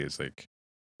reality is like,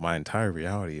 my entire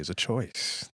reality is a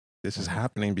choice. This is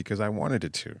happening because I wanted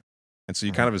it to. And so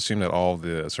you kind of assume that all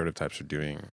the assertive types are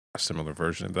doing a similar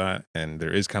version of that. And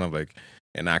there is kind of like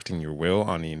enacting your will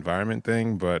on the environment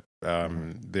thing, but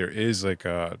there is like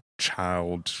a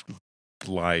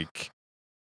childlike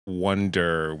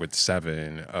wonder with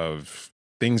 7 of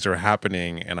things are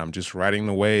happening and I'm just riding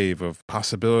the wave of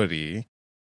possibility.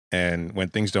 And when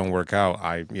things don't work out,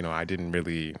 I didn't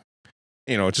really,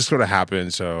 it just sort of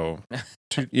happened. So, I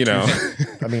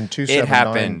mean, 2, 7, it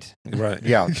happened. 9, right?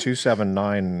 Yeah, 2, 7,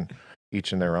 9,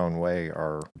 each in their own way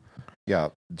are,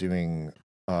 doing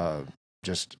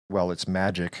just, well, it's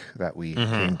magic that we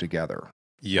came together,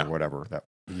 or whatever, that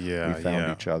we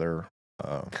found each other.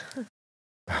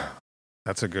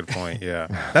 That's a good point. Yeah,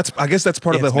 I guess that's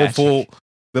part of the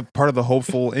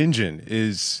hopeful engine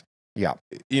is. Yeah.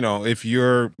 If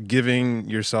you're giving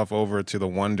yourself over to the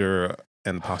wonder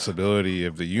and possibility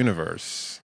of the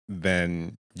universe,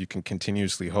 then you can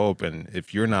continuously hope. And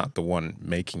if you're not the one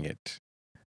making it,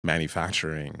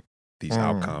 manufacturing these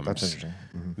outcomes, that's interesting.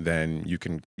 then you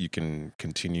can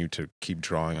continue to keep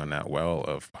drawing on that well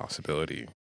of possibility.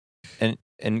 And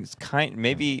it's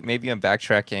maybe I'm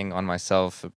backtracking on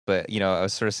myself, but I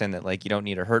was sort of saying that like you don't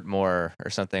need to hurt more or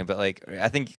something, but like I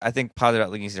think positive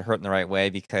outlook needs to hurt in the right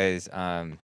way, because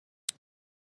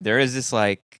there is this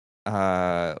like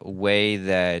way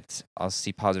that I'll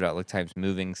see positive outlook types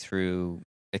moving through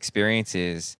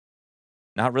experiences,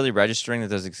 not really registering that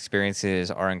those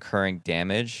experiences are incurring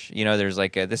damage. There's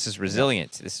like this is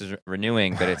resilient, this is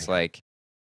renewing, but it's like,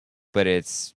 but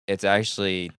it's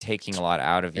actually taking a lot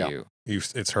out of you.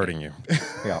 It's hurting you.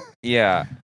 Yeah.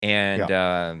 And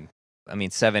I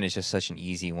mean, 7 is just such an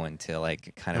easy one to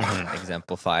like kind of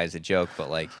exemplify as a joke, but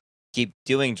like keep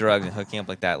doing drugs and hooking up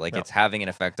like that, like it's having an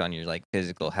effect on your like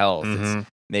physical health. It's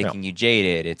making you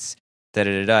jaded. It's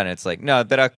da-da-da-da. And it's like, no,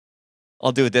 but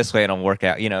I'll do it this way and I'll work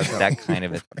out. That kind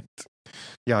of a.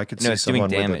 Yeah, I could No, see it's doing someone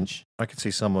with damage. I could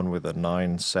see someone with a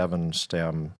 9-7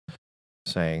 stem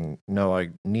saying, "No,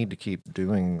 I need to keep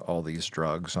doing all these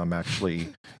drugs. I'm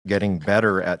actually getting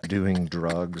better at doing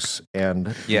drugs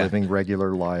and Yeah. living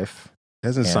regular life."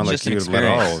 Doesn't And sound like just an you would let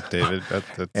all, experience. David.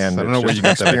 That's, And I don't know it's where you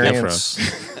just got that idea from.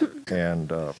 experience.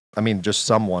 And I mean, just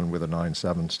someone with a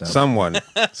 9-7 stem.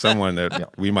 Someone that Yeah.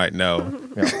 we might know.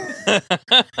 Yeah,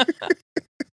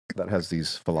 that has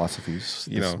these philosophies,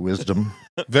 You this know. wisdom.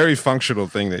 Very functional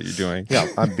thing that you're doing. Yeah,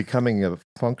 I'm becoming a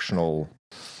functional,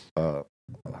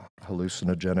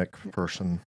 hallucinogenic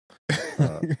person.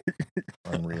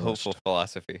 Unrealist. Hopeful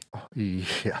philosophy.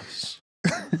 Yes.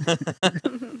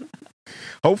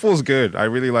 Hopeful's good. I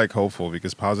really like hopeful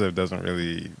because positive doesn't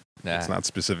really. Nah. It's not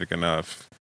specific enough.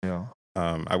 Yeah.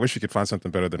 I wish we could find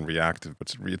something better than reactive,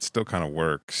 but it still kind of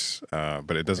works.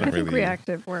 But it doesn't I think really.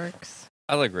 reactive works.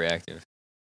 I like reactive.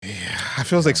 Yeah, I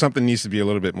feels like something needs to be a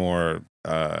little bit more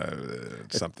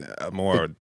more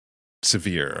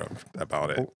severe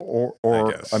about it. Or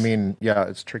I guess. I mean, yeah,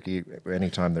 it's tricky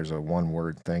anytime there's a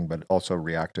one-word thing, but also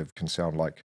reactive can sound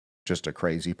like just a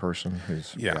crazy person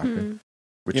who's Yeah. reactive,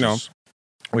 which You know, is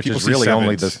which people is see really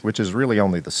only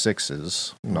sevens. the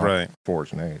sixes, not Right.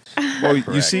 4s and 8s. Well, you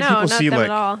Correct. see no, people not see them like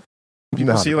at all.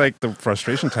 people Not see at like the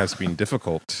frustration types being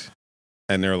difficult,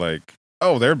 and they're like,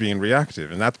 oh, they're being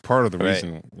reactive, and that's part of the Right.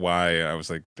 reason why I was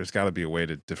like, there's got to be a way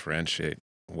to differentiate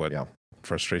what Yeah.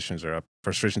 frustration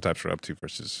types are up to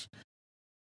versus,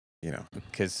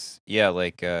 Because,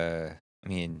 I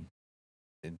mean,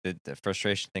 the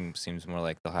frustration thing seems more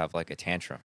like they'll have like a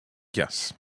tantrum.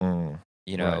 yes, Mm.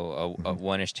 A Mhm.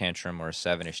 1-ish tantrum or a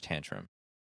 7-ish tantrum.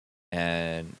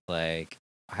 And like,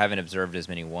 I haven't observed as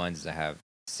many 1s as I have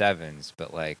 7s,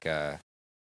 but like,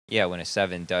 when a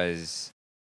 7 does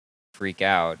freak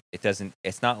out,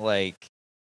 it's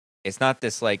not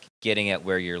this like getting at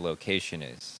where your location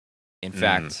is. In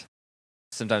fact,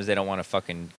 sometimes they don't want to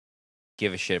fucking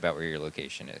give a shit about where your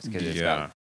location is because it's Yeah.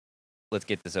 about, let's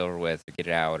get this over with, or get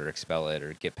it out, or expel it,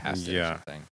 or get past it, or Yeah.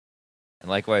 something. And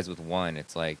likewise with 1,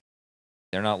 it's like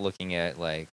they're not looking at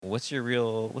like, what's your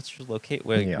locate?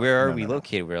 Yeah. Where are No, we no, no.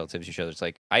 located relative to each other? It's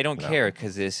like, I don't No. care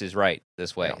because this is right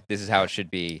this way. Yeah. This is how it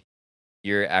should be.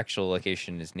 Your actual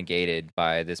location is negated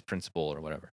by this principle or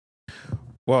whatever.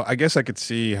 Well, I guess I could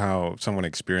see how someone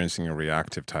experiencing a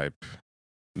reactive type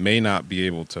may not be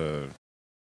able to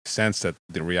sense that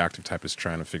the reactive type is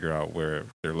trying to figure out where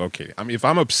they're located. I mean, if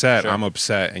I'm upset, Sure. I'm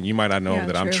upset, and you might not know Yeah,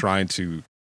 that I'm true. trying to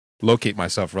locate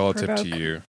myself relative to Provoke.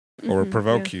 you or Mhm,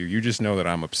 provoke you. You just know that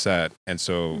I'm upset, and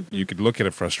so you could look at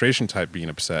a frustration type being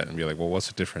upset and be like, well, what's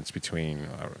the difference between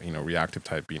reactive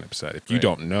type being upset if you Right.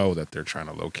 don't know that they're trying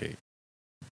to locate?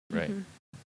 Right. Mhm.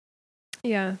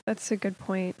 Yeah, that's a good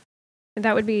point. And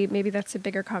that would be, maybe that's a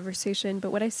bigger conversation.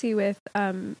 But what I see with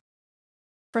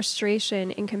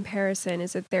frustration in comparison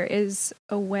is that there is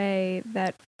a way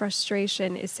that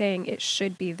frustration is saying it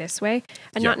should be this way,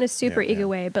 and Yeah, not in a super yeah, ego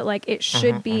way, but like it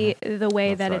should be the way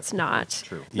That's that right. it's not. That's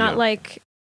true. Not Yeah. like,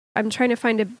 I'm trying to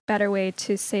find a better way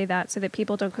to say that so that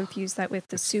people don't confuse that with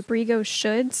the superego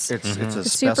shoulds. It's Mhm. it's a The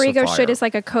superego should specifier. is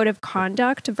like a code of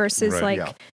conduct versus Right. like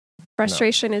Yeah.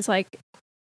 frustration is like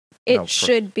it No,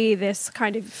 should be this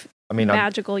kind of I mean,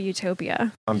 magical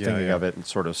utopia. I'm Yeah, thinking yeah. of it in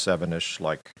sort of 7-ish,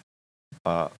 like,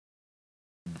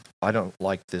 I don't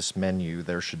like this menu.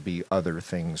 There should be other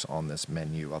things on this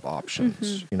menu of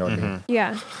options. You know what I mean?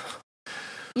 Yeah.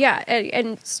 Yeah,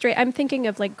 and straight. I'm thinking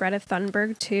of like Greta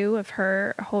Thunberg too, of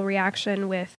her whole reaction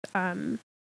with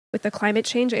the climate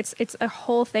change. It's a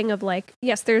whole thing of like,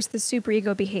 yes, there's the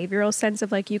superego behavioral sense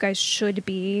of like, you guys should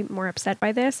be more upset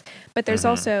by this, but there's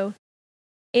also,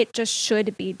 it just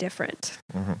should be different.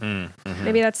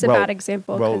 Maybe that's a Well- bad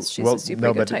example because she's a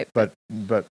superego type. but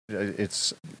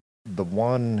it's the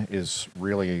 1 is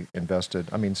really invested.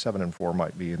 I mean, 7 and 4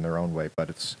 might be in their own way, but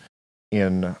it's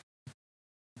in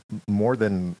more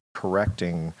than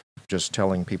correcting, just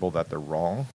telling people that they're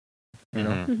wrong. You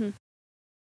know, Mhm.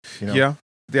 you know? Yeah,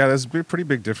 there's a pretty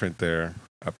big difference there.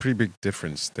 A pretty big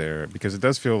difference there because it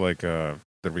does feel like the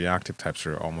reactive types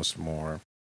are almost more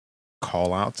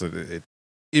call outs.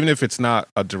 Even if it's not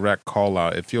a direct call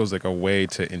out, it feels like a way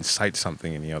to incite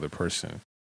something in the other person.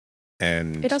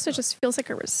 And It also just feels like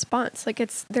a response. Like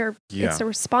it's Yeah. a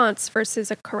response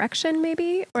versus a correction,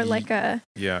 maybe, or like a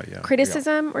yeah,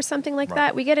 criticism or something like Right.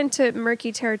 that. We get into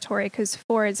murky territory because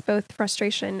 4 is both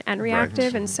frustration and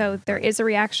reactive, and so there is a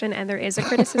reaction and there is a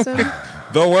criticism.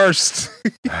 the worst.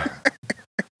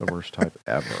 The worst type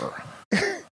ever.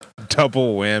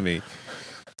 Double whammy.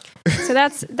 So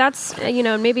that's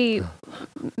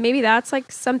maybe that's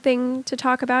like something to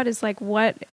talk about, is like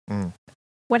what Mm.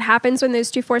 what happens when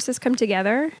those two forces come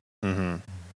together. Mm-hmm.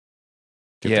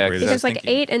 Yeah, Because like thinking-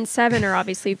 8 and 7 are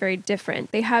obviously very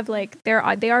different. They have like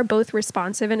they are both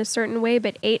responsive in a certain way,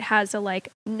 but 8 has a like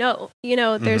no,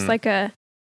 there's Mhm. like a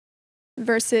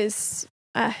versus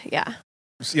yeah.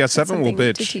 Yeah, 7 will something to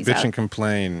bitch tease and out.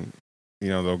 complain.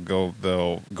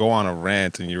 They'll go on a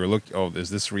rant, and you're is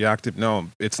this reactive? No,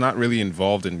 it's not really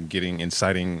involved in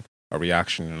inciting a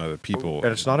reaction in other people.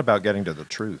 And it's not about getting to the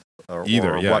truth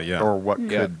Either, or what Yeah.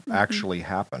 could Mhm. actually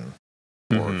happen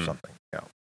or Mhm. something. Yeah.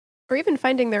 Or even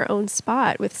finding their own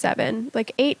spot with 7.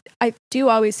 Like 8, I do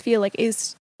always feel like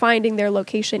is finding their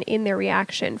location in their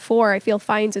reaction. 4, I feel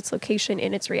finds its location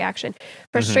in its reaction.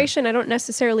 Frustration, I don't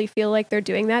necessarily feel like they're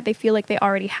doing that. They feel like they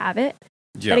already have it.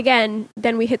 Yeah, But again,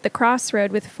 then we hit the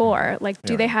crossroad with 4. Like,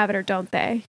 do Yeah. they have it or don't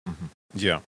they?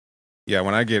 yeah.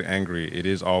 When I get angry, it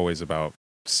is always about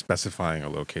specifying a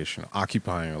location,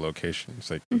 occupying a location. It's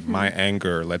like Mhm. my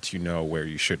anger lets you know where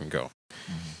you shouldn't go.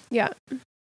 Yeah.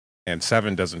 And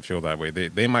 7 doesn't feel that way.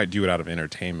 They might do it out of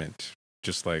entertainment.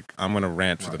 Just like, I'm going to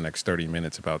rant for the next 30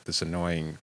 minutes about this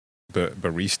annoying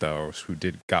barista who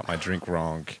got my drink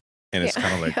wrong. And it's Yeah.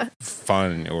 kind of like Yeah.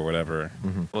 fun or whatever.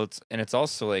 Well, it's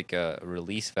also like a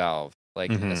release valve.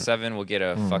 Like a Mhm. 7 will get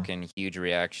a Mhm. fucking huge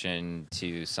reaction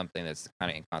to something that's kind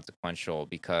of inconsequential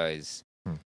because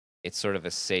Hmm. it's sort of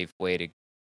a safe way to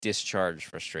discharge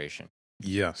frustration.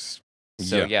 Yes.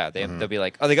 So Yeah. they'll be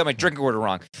like, "Oh, they got my drink order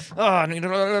wrong." Oh,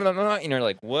 you're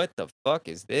like, "What the fuck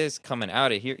is this coming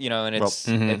out of here?" And it's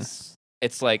Mhm.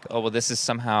 it's like, "Oh, well, this is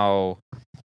somehow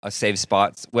a safe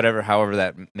spot, however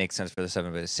that makes sense for the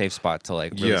 7, but a safe spot to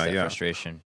like release that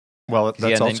frustration." Well, 'Cause, yeah,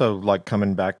 that's and then- also like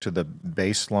coming back to the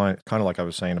baseline, kind of like I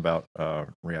was saying about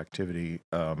reactivity.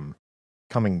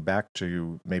 Coming back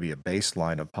to maybe a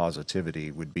baseline of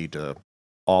positivity would be to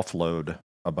offload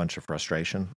a bunch of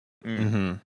frustration.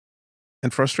 Mm-hmm.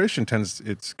 And frustration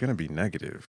it's going to be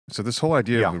negative. So this whole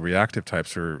idea of the reactive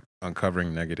types are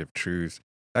uncovering negative truth,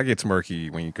 that gets murky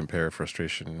when you compare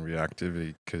frustration and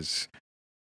reactivity, because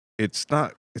it's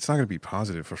not going to be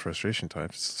positive for frustration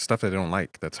types. It's stuff that they don't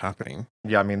like that's happening.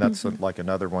 Yeah, I mean, that's Mhm. like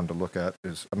another one to look at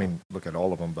look at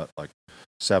all of them, but like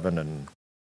 7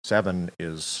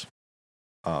 is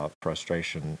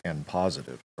frustration and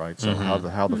positive, right? So Mhm.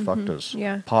 how the fuck Mhm. does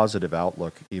Yeah. positive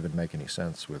outlook even make any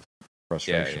sense with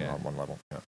frustration yeah. on one level?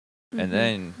 Yeah. And Mhm.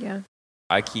 then Yeah.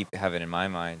 I keep having in my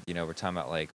mind, we're talking about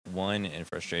like 1 in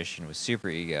frustration with super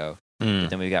ego, Mm. but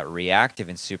then we got reactive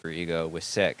and super ego with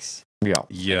 6. Yeah.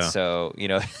 And so,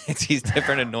 it's these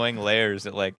different annoying layers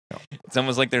that like, it's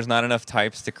almost like there's not enough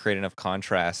types to create enough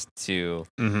contrast to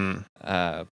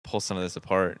Mm-hmm. pull some of this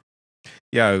apart.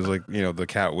 Yeah, it was like, the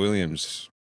Cat Williams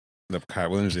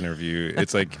interview.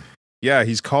 It's like, yeah,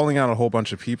 he's calling out a whole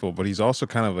bunch of people, but he's also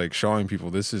kind of like showing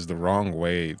people this is the wrong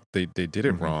way. They did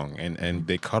it Mhm. wrong, and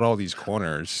they cut all these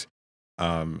corners.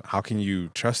 How can you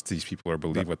trust these people or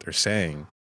believe what they're saying?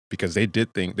 Because they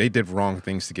did wrong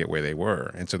things to get where they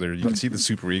were, and so there you can see the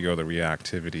superego, the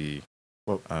reactivity.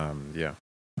 Well, yeah.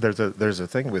 There's a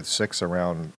thing with 6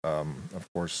 around, of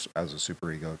course, as a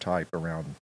superego type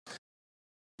around,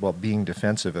 well, being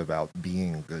defensive about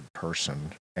being a good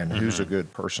person, and who's a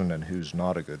good person and who's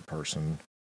not a good person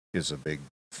is a big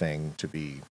thing to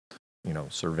be,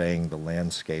 surveying the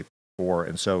landscape for.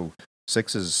 And so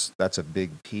 6s, that's a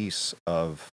big piece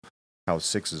of how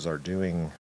 6s are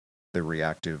doing the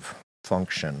reactive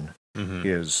function, Mm-hmm.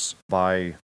 is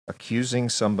by accusing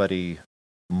somebody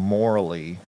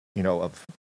morally, of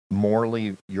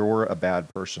morally you're a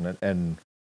bad person. And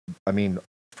I mean,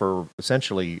 for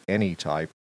essentially any type,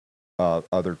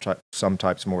 some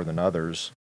types more than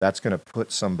others, that's going to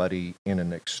put somebody in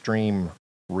an extreme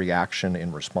reaction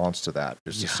in response to that,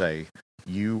 is to say,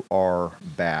 you are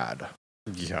bad.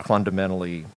 Yeah.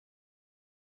 Fundamentally,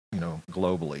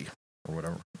 globally or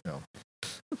whatever.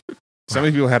 So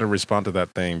many people had to respond to that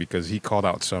thing because he called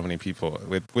out so many people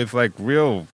with like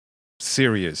real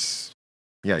serious,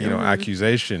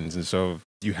 accusations, and so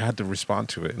you had to respond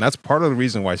to it, and that's part of the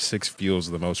reason why 6 feels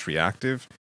the most reactive.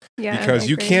 Yeah. Because I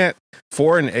you agree. can't.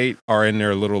 4 and 8 are in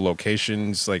their little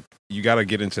locations. Like you got to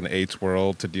get into an 8's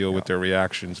world to deal with their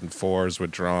reactions, and 4's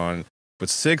withdrawn. But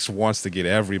 6 wants to get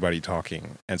everybody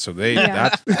talking, and so they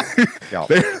Yeah. Yeah.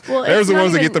 Well, they're it's the not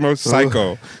ones that even- get the most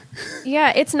psycho.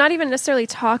 Yeah, it's not even necessarily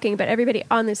talking, but everybody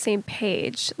on the same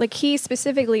page. Like he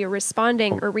specifically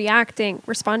responding or reacting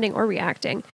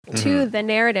to the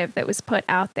narrative that was put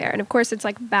out there. And of course, it's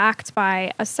like backed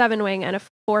by a 7 wing and a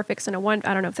 4 fix and a 1.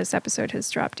 I don't know if this episode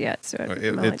has dropped yet. So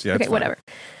it's okay, fine. whatever.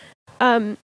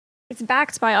 It's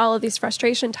backed by all of these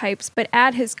frustration types, but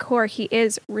at his core, he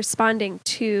is responding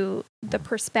to the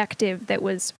perspective that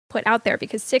was put out there,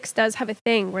 because 6 does have a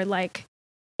thing where like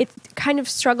it kind of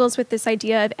struggles with this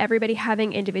idea of everybody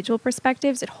having individual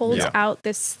perspectives. It holds out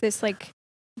this like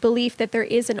belief that there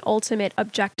is an ultimate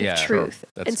objective truth.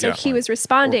 And so he was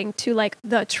responding to like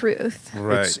the truth.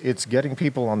 Right. It's getting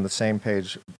people on the same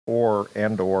page, or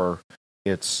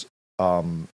it's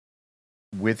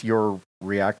with your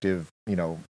reactive,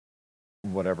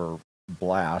 whatever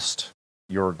blast,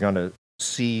 you're gonna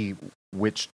see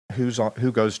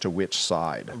who goes to which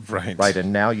side. Right.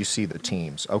 And now you see the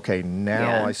teams. Okay,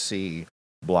 now I see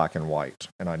black and white,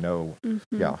 and I know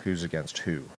who's against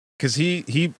who. Because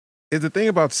the thing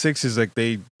about Six is like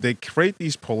they create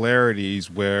these polarities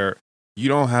where you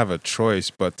don't have a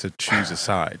choice but to choose a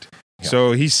side.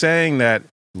 So he's saying that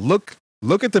look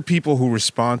at the people who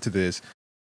respond to this.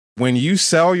 When you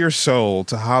sell your soul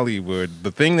to Hollywood,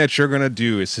 the thing that you're going to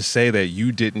do is to say that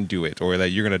you didn't do it, or that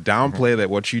you're going to downplay that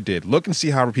what you did. Look and see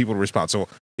how people respond. So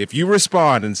if you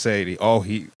respond and say,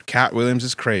 Cat Williams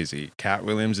is crazy, Cat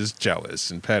Williams is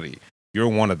jealous and petty, you're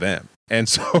one of them. And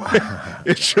so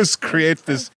it just creates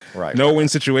this no-win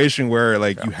situation where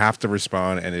you have to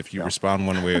respond. And if you respond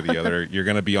one way or the other, you're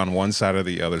going to be on one side or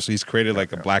the other. So he's created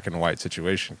like a black and white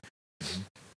situation.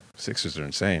 Sixers are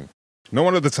insane. No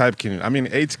one of the type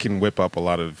eights can whip up a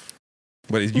lot of,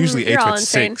 but it's usually eights with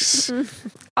insane. Six.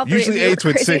 Usually eights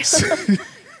with six.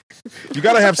 You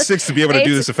got to have six to be able to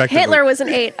do this effectively. Hitler was an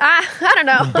 8. I don't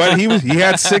know. But he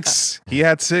had 6. He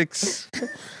had 6.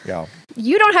 Yeah.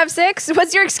 You don't have 6?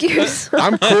 What's your excuse?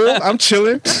 I'm cool. I'm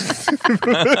chilling. That's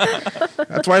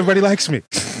why everybody likes me.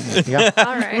 Yeah.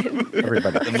 All right.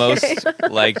 Everybody. The most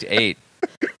liked 8.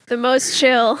 The most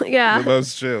chill. Yeah. The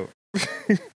most chill.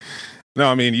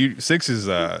 No, 6 is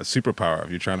a superpower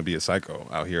if you're trying to be a psycho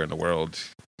out here in the world.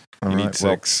 You need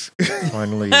 6.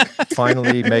 Well,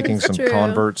 finally making some true.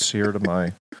 converts here to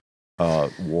my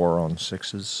war on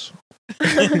 6s.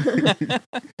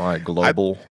 My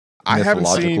global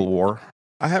mythological war.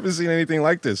 I haven't seen anything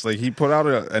like this. Like, he put out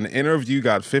an interview,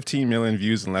 got 15 million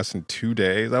views in less than 2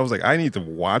 days. I was like, I need to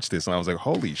watch this. And I was like,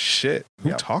 holy shit,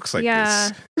 who talks like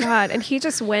this? God. And he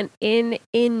just went in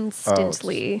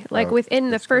instantly. Within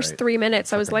the first 3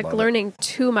 minutes, I was like learning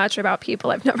too much about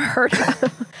people I've never heard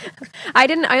of. I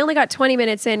only got 20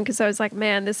 minutes in because I was like,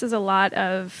 man, this is a lot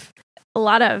of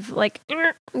like,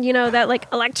 that like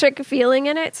electric feeling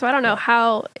in it. So I don't know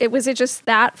how it just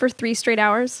that for 3 straight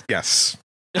hours. Yes.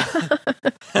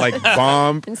 Like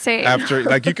bomb insane. After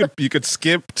you could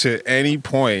skip to any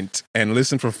point and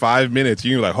listen for 5 minutes.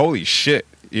 You're like, holy shit,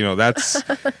 that's.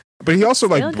 But he also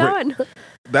like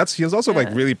he was also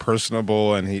like really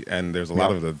personable, and there's a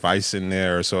lot of advice in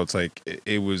there. So it's like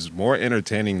it was more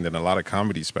entertaining than a lot of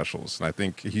comedy specials. And I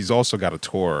think he's also got a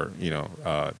tour,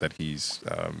 that he's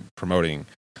promoting.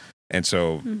 And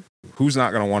so who's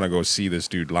not going to want to go see this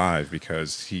dude live,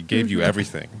 because he gave you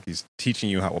everything. He's teaching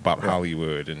you about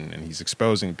Hollywood, and he's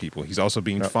exposing people. He's also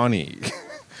being funny.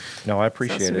 No, I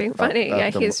appreciate it. Being funny.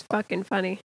 He's fucking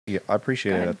funny. Yeah, I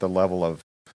appreciate it at the level of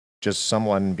just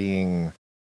someone being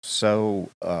so,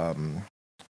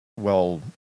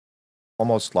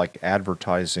 almost like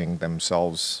advertising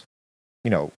themselves,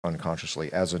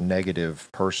 unconsciously as a negative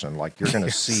person. Like, you're going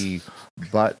to see,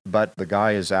 but the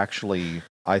guy is actually,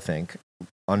 I think,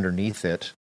 underneath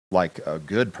it, like a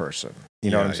good person.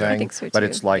 You know what I'm saying? I think so too. But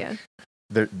it's like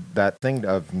that thing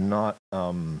of not,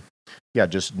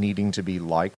 just needing to be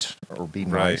liked or be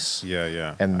nice.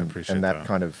 Yeah. And I appreciate that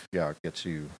kind of gets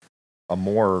you a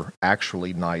more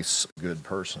actually nice, good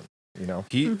person.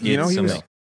 He was.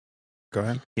 Go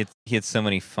ahead. He had so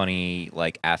many funny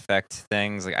like affect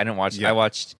things. Like, I didn't watch. I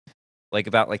watched like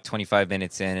about like 25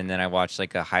 minutes in, and then I watched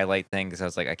like a highlight thing because I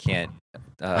was like, I can't.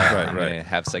 I'm gonna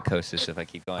have psychosis if I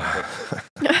keep going.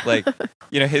 But, like,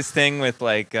 his thing with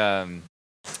like like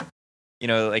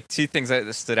 2 things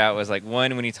that stood out was like,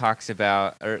 one, when he talks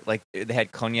about, or like they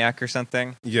had cognac or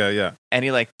something. Yeah. And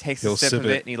he like takes a sip of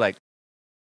it, and he's like,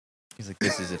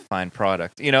 this is a fine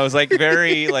product. It was like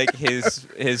very like his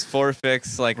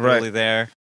forefix like really there.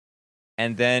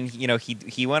 And then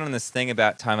he went on this thing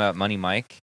about talking about Money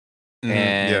Mike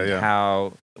and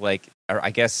how like, or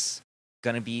I guess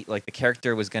gonna be like the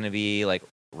character was gonna be like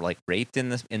raped in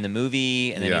the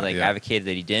movie, and then he advocated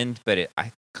that he didn't, but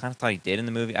I kind of thought he did in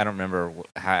the movie. I don't remember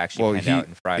how it actually panned out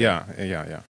in Friday.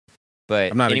 Yeah.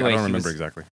 But anyway, I don't remember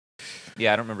exactly.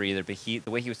 Yeah, I don't remember either. But the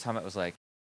way he was talking about was like,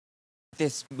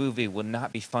 this movie will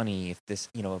not be funny if this,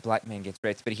 a black man gets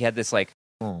raped. But he had this like,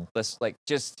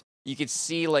 just, you could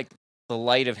see like the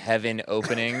light of heaven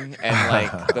opening and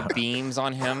like the beams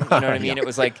on him. You know what I mean? It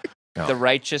was like the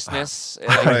righteousness, and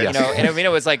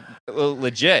it was like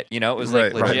legit. It was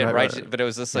like legit righteous. But it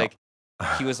was just like,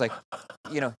 he was like,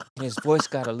 and his voice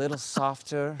got a little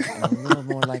softer and a little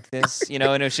more like this, and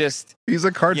it was just, He's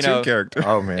a cartoon character.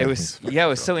 Oh man, it was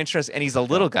so interesting. And he's a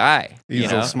little guy,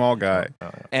 He's a small guy.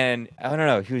 and I don't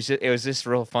know, it was just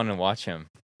real fun to watch him.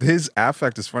 His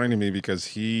affect is funny to me because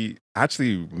he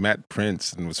actually met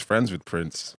Prince and was friends with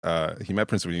Prince. He met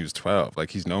Prince when he was 12.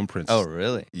 Like, he's known Prince. Oh,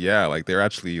 really? Yeah, like they're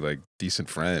actually like decent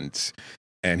friends.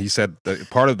 And he said that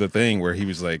part of the thing where he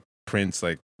was like Prince,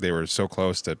 like they were so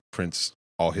close that Prince,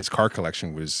 all his car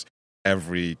collection was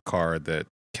every car that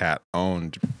Cat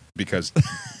owned because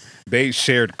they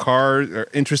shared cars or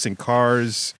interest in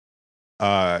cars,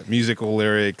 musical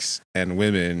lyrics, and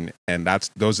women, and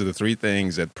those are the three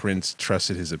things that Prince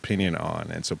trusted his opinion on,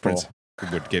 and so Prince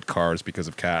would get cars because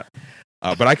of Cat.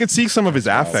 But I could see some of his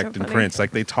affect in Prince,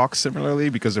 like they talk similarly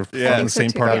because they're from the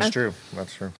same part. That's true.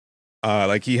 That's true.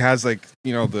 Like he has like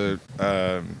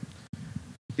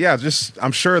just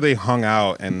I'm sure they hung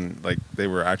out and like they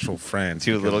were actual friends.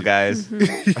 Two little guys.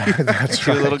 Mm-hmm. That's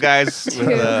Two right. little guys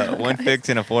with one fix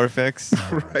and a four fix.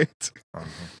 Right.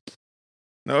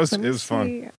 No, it was fun.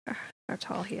 See how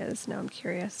tall he is. Now I'm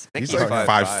curious. I think He's like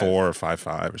 5'4" or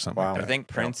 5'5" or something. Wow. Like I that. think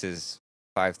Prince is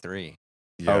 5'3".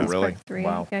 Yeah. Oh, really? 5'3".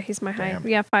 Wow. Yeah, he's my height. Damn.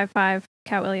 Yeah, 5'5".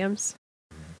 Cat Williams.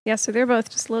 Yeah, so they're both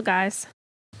just little guys.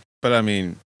 But I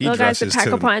mean, he Little guys that dresses pack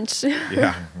to a punch.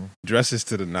 yeah, dresses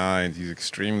to the nines. He's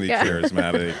extremely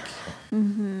charismatic.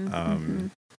 Mm-hmm.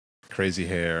 Crazy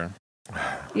hair.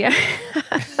 Yeah.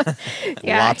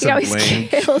 Yeah, Lots he of always bling.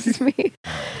 kills me.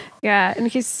 Yeah, and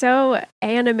he's so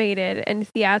animated and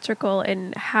theatrical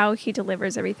in how he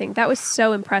delivers everything. That was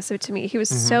so impressive to me. He was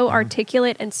so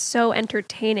articulate and so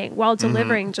entertaining while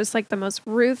delivering just like the most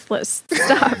ruthless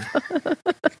stuff.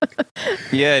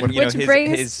 Yeah, and, Which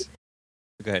brings- his.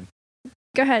 Go ahead.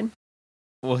 Go ahead.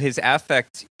 Well, his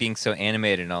affect being so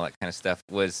animated and all that kind of stuff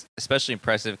was especially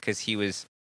impressive because he was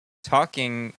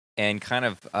talking and kind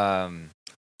of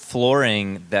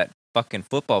flooring that fucking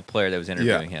football player that was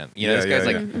interviewing him. This guy's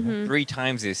like Mhm. 3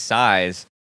 times his size,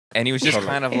 and he was just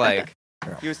kind of like,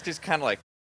 Yeah. he was just kind of like,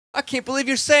 I can't believe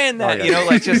you're saying that, Oh, yeah.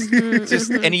 like just,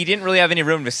 Mhm. and he didn't really have any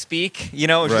room to speak, it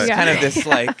was just Right. kind of this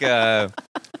like, he's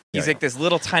Yeah, like this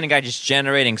little tiny guy just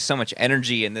generating so much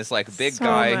energy, and this like big So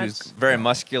guy much. who's very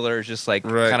muscular, just like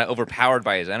Right. kind of overpowered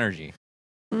by his energy.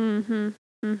 Mm-hmm.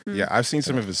 Mm-hmm. Yeah, I've seen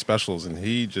some of his specials, and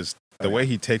he just the way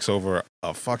he takes over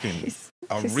a fucking He's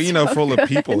arena so full of good.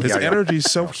 people. His Yeah, yeah. energy is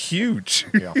so huge.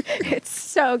 Yeah. It's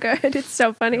so good. It's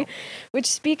so funny. Which,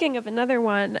 speaking of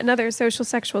another Social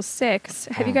Sexual 6,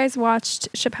 have you guys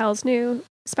watched Chappelle's new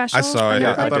special? I saw on it.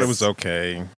 Yeah, I thought it Netflix? was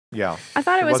okay. Yeah. I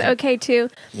thought it was wasn't- okay too.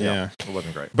 Yeah. It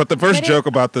wasn't great. But the first But it- joke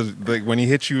about the when he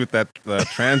hit you with that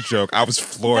trans joke, I was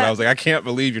floored. I was like, I can't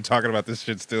believe you're talking about this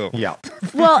shit still. Yeah.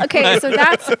 Well, okay, so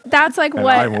that's like And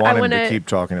what I want him want to keep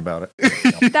talking about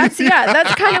it.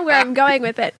 That's kind of where I'm going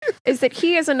with it. Is that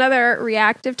he is another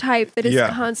reactive type that is Yeah.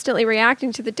 constantly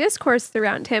reacting to the discourse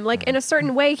around him. Like in a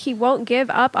certain way, he won't give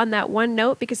up on that one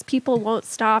note because people won't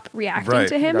stop reacting Right.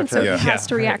 to him, and so Gotcha. he Yeah. has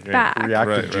to react Right. back.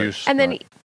 Reactive Right. juice.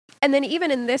 And then even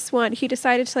in this one, he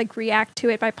decided to like react to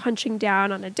it by punching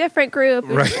down on a different group.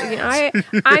 Which, Right.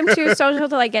 I'm too social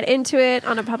to like get into it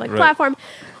on a public Right. platform.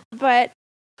 But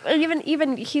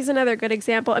even he's another good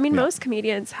example. I mean, Yeah. most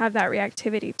comedians have that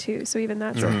reactivity too. So even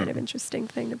that's a Mhm. kind of interesting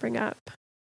thing to bring up.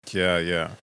 Yeah, yeah.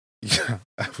 Yeah,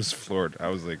 I was floored. I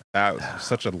was like, that was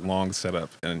such a long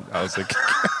setup. And I was like,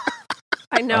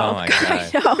 I know. Oh my I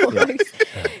God. know. Like,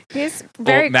 he's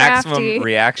very maximum crafty.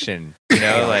 reaction,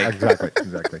 like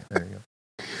exactly. There you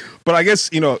go. but I guess,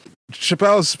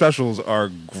 Chappelle's specials are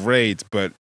great,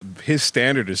 but his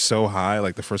standard is so high.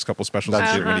 Like the first couple specials he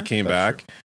That's did when he true. came That's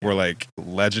back were like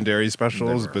legendary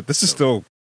specials, They were. but this is So- still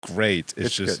great.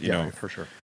 It's just, good. Yeah, for sure.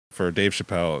 for Dave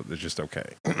Chappelle, it's just okay.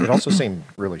 It also seemed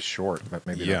really short, but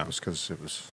maybe Yeah. that was because it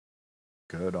was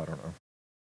good. I don't know.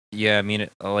 yeah. I mean,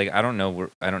 I don't know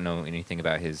I don't know anything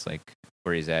about his like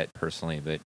where he's at personally,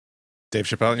 but Dave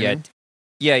Chappelle, you yeah, mean?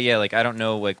 yeah. Like I don't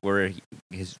know like where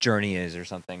his journey is or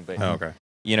something, but Oh, okay.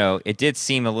 it did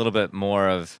seem a little bit more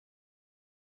of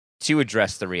to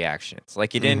address the reactions.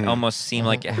 Like it didn't Mhm. almost seem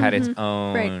like it had its Mhm.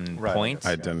 own Right. points.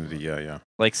 Identity, yeah.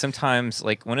 Like sometimes,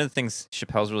 like one of the things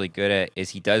Chappelle's really good at is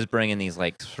he does bring in these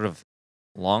like sort of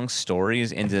long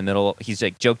stories into the middle. He's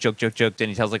like joke, then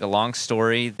he tells like a long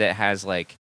story that has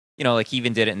like, like he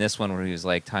even did it in this one where he was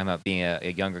like talking about being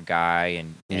a younger guy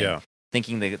and Yeah.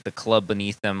 thinking the club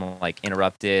beneath them like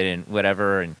interrupted and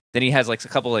whatever. And then he has like a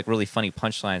couple like really funny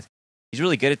punchlines. He's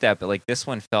really good at that, but like this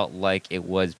one felt like it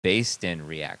was based in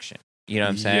reaction. You know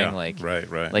what I'm saying? Yeah, Like,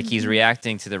 right. like he's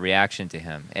reacting to the reaction to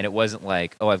him, and it wasn't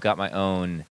like, oh, I've got my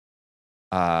own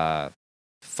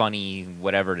funny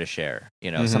whatever to share,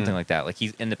 something like that. Like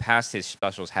he's in the past, his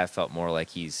specials have felt more like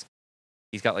he's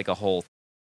got like a whole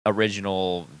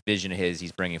original vision of his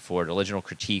he's bringing forward, original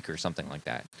critique or something like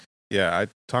that. Yeah, I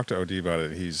talked to OD about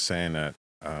it. He's saying that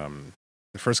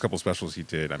the first couple specials he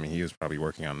did, I mean, he was probably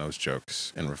working on those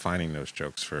jokes and refining those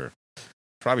jokes for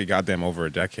probably goddamn over a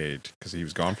decade because he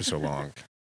was gone for so long.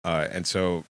 And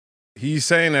so he's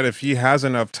saying that if he has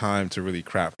enough time to really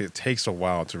craft, it takes a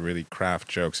while to really craft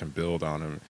jokes and build on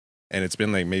them. And it's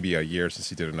been like maybe a year since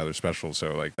he did another special.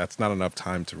 So like that's not enough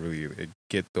time to really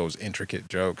get those intricate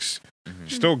jokes. Mm-hmm.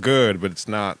 Still good, but it's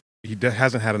not,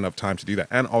 hasn't had enough time to do that.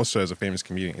 And also as a famous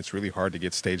comedian, it's really hard to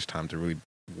get stage time to really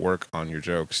work on your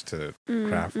jokes to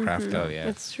craft them. Oh, yeah.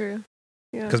 That's true.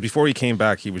 Yeah. Because before he came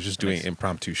back, he was just doing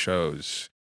impromptu shows,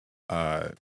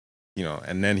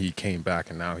 and then he came back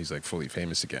and now he's like fully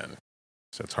famous again.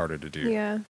 So it's harder to do.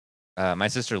 Yeah. My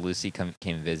sister Lucy came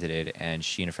and visited, and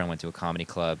she and a friend went to a comedy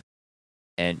club,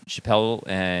 and Chappelle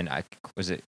and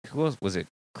who else was it?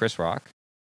 Chris Rock.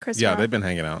 Chris Yeah, Rock. they've been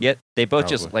hanging out. Yeah, they both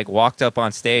Probably. just like walked up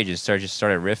on stage and started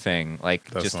riffing, like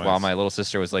That's just nice. while my little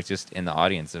sister was like just in the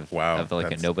audience of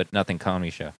like a nothing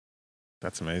comedy show.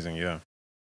 That's amazing. Yeah.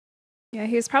 Yeah,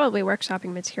 he was probably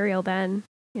workshopping material then,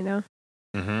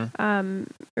 Mm-hmm.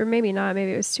 or maybe not.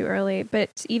 Maybe it was too early. But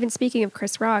even speaking of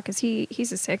Chris Rock,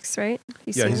 he's a 6, right?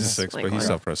 He's a seems 6, like but he's one.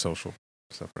 Self-Press Social.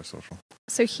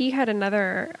 So he had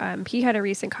he had a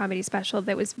recent comedy special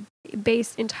that was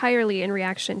based entirely in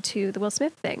reaction to the Will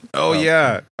Smith thing. Oh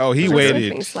yeah. Oh, he Will Smith waited.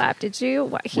 being slapped. Did you?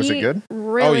 Was it good?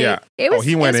 Really? Oh, yeah. It was.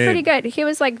 he It went was pretty in. good. He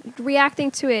was like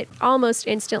reacting to it almost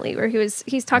instantly. Where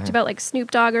he's talked about like Snoop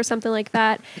Dogg or something like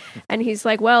that, and he's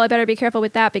like, "Well, I better be careful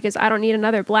with that because I don't need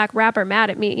another black rapper mad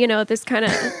at me." This kind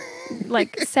of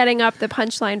like setting up the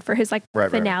punchline for his like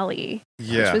finale,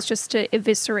 Yeah. which was just to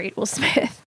eviscerate Will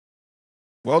Smith.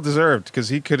 Well deserved, because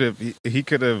he could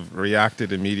have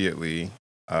reacted immediately.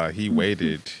 He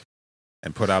waited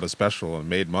and put out a special and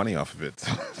made money off of it.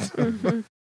 Mm-hmm.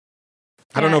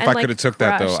 I don't know if I could have took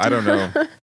that though. I don't know.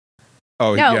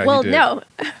 Oh no, yeah, well, he did. no.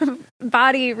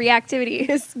 Body reactivity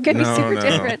is going to be super No.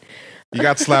 different. You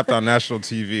got slapped on national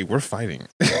TV. We're fighting.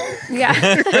 Yeah.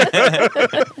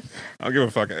 I don't give a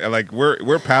fuck. Like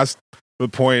we're past the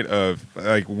point of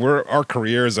like our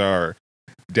careers are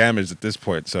damaged at this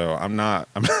point. So I'm not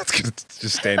gonna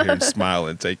just stand here and smile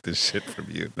and take this shit from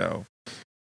you. No.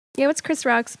 Yeah, what's Chris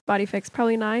Rock's body fix?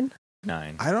 Probably 9.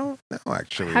 9. I don't know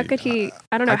actually. How could he?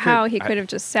 I don't know how he could have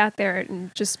just sat there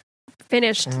and just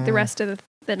finished the rest of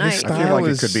the night. I feel like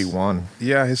it could be 1.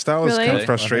 Yeah, his style is kind Really? of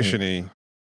frustration-y.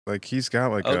 Like he's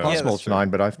got like a Possible it's 9,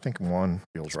 but I think 1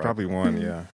 feels it's right. probably 1.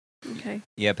 Yeah. Okay.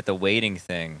 Yeah, but the waiting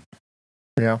thing,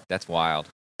 Yeah. that's wild.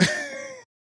 I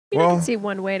Well- can see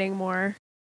 1 waiting more.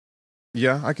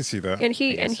 Yeah, I can see that. And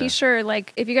he I guess so. sure,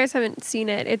 like, if you guys haven't seen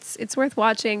it, it's worth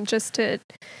watching just to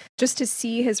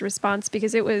see his response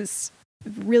because it was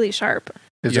really sharp.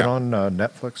 Is Yeah. it on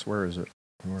Netflix? Where is it?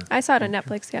 I saw it on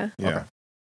Netflix. Yeah. Yeah. Okay.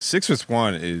 6 with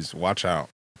 1 is watch out.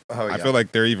 Oh, I feel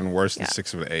like they're even worse than Yeah.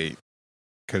 6 with 8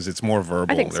 because it's more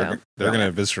verbal. I think so. They're Yeah. gonna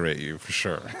eviscerate you for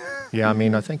sure. Yeah, I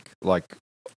mean, I think like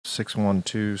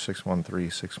 612,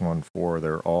 613, 614,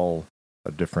 they're all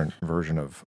a different version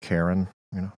of Karen,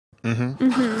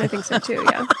 Mm-hmm. I think so too.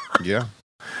 Yeah. Yeah.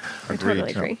 I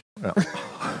totally agree. Yeah.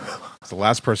 It's the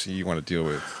last person you want to deal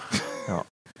with.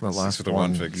 The last with the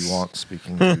one one fix. you want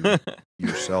speaking to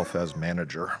yourself as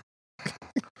manager.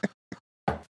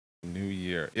 New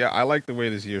year. Yeah, I like the way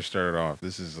this year started off.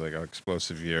 This is like an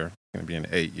explosive year. Going to be an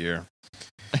 8 year.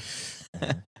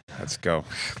 Let's go.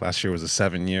 Last year was a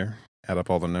 7 year. Add up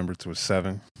all the numbers to a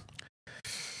 7.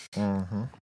 Mm-hmm.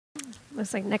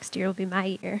 Looks like next year will be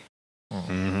my year.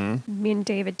 Mm-hmm. Me and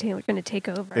David Taylor are going to take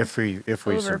over. If we Over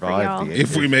for y'all. survive the 8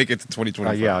 If we make it to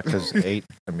 2025. yeah, because 8,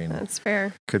 I mean, That's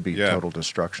fair. could be Yeah. total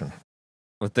destruction.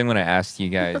 One thing when I asked you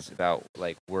guys about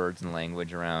like words and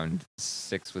language around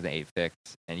 6 with 8 fix,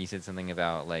 and you said something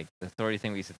about like the authority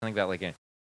thing, but you said something about like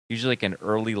usually like an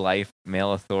early life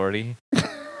male authority.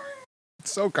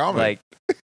 It's so common. Like,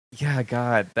 yeah,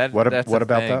 God, that's What a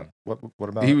about thing. that? What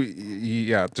about it?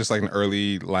 yeah, just like an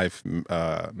early life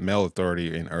male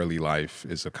authority in early life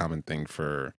is a common thing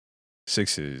for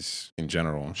 6s in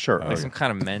general. Sure. Like some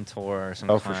kind of mentor,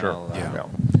 some Oh, kind for sure. of, Yeah. Yeah.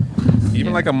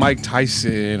 Even like a Mike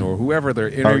Tyson or whoever, they're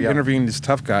interviewing this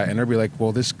tough guy, and they'll be like,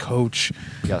 "Well, this coach,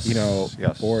 Yes.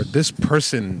 Yes. or this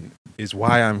person is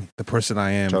why I'm the person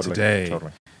I am Totally. today."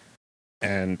 Totally.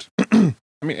 And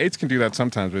I mean, 8s can do that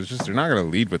sometimes, but it's just they're not going to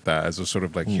lead with that as a sort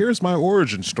of like, "Here's my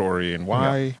origin story and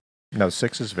why." No,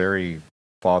 6 is very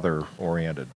father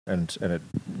oriented, and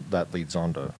that leads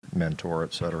on to mentor,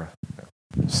 etc.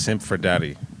 Simp for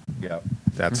daddy. Yeah.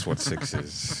 That's what 6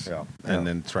 is. Yeah. And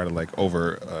then try to like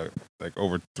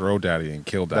overthrow daddy and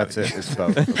kill daddy. That's it. It's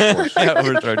both, of course. Yeah,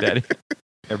 overthrow daddy.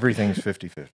 Everything's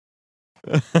 50-50.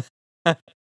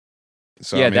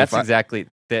 So, Yeah, I mean, that's if I- exactly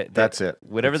That's it.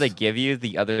 Whatever they It's give you,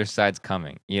 the other side's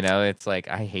coming. You know, it's like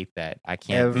I hate that. I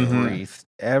can't. do that.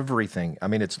 everything. I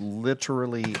mean, it's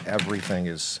literally everything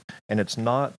is, and it's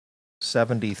not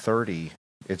 70-30.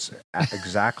 It's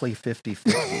exactly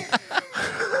 50-50.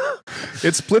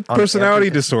 It's split On personality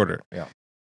everything. disorder.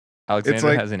 Alexandra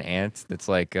like- has an aunt that's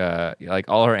like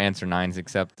all her aunts are 9s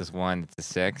except this one that's a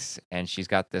 6, and she's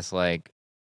got this like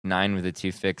 9 with a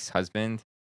 2 fix husband.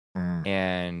 Mm.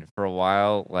 And for a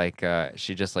while, like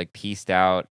she just like pieced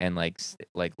out and like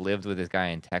lived with this guy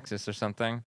in Texas or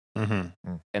something.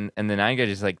 Mm-hmm. And the 9 guy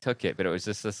just like took it, but it was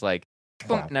just this like,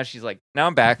 boom, Wow. now she's like, now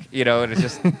I'm back, you know, and it's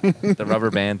just the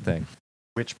rubber band thing.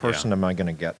 Which person am I going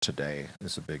to get today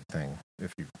is a big thing.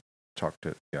 If you talk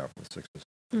to, with 6s.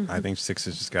 Mm-hmm. I think 6s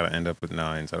just got to end up with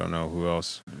 9s. I don't know who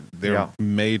else. They're Yeah.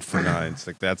 made for 9s.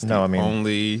 Like that's No, the I mean-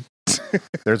 only.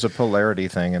 There's a polarity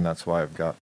thing, and that's why I've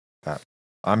got that.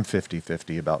 I'm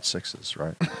 50-50 about 6s,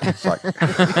 right? It's like,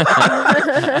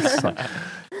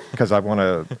 because I want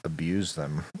to abuse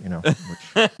them, you know.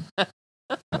 Which,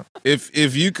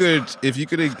 If you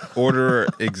could order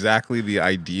exactly the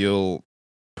ideal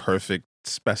perfect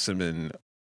specimen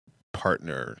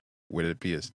partner, would it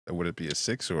be a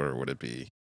 6 or would it be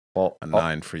well, a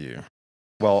 9 for you?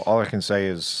 well, all I can say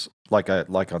is like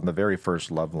on the very first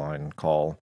Love Line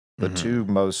call, the Mhm. two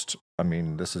most. I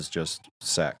mean, this is just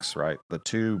sex, right? The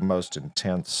two most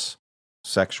intense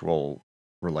sexual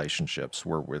relationships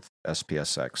were with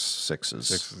SPSX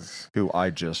 6s, 6s. who I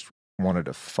just wanted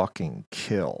to fucking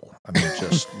kill. I mean,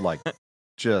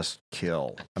 just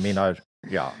kill. I mean,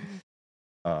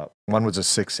 one was a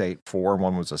 684,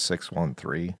 one was a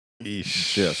 613.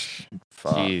 Eesh. Just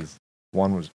fuck. Jeez.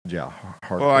 One was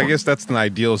hardcore. Well, I guess that's an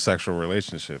ideal sexual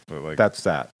relationship, but like that's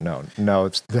that. No,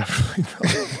 it's definitely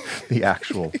not the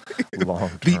actual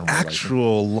long-term the relationship.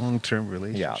 actual long-term Yeah,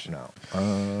 relationship. no. I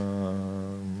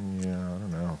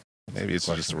don't know. Maybe it's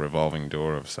just a revolving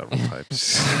door of several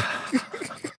types.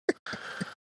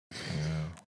 Yeah,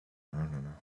 I don't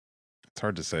know. It's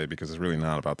hard to say because it's really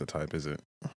not about the type, is it?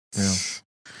 Yeah.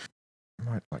 I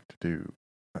might like to do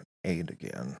an 8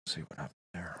 again. See what happens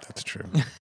there. That's true.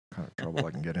 Kind of trouble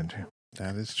I can get into.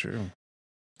 That is true.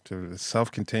 So it's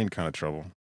self-contained kind of trouble.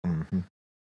 Mm-hmm.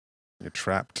 You're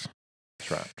trapped.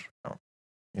 Trapped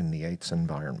in the 8's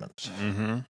environment.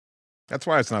 Mm-hmm. That's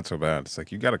why it's not so bad. It's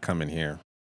like you got to come in here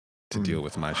to deal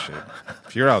with my shit.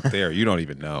 If you're out there, you don't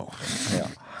even know. Yeah.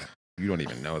 You don't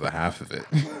even know the half of it.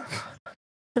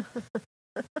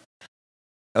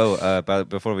 But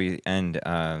before we end,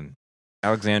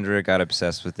 Alexandra got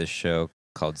obsessed with this show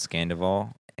called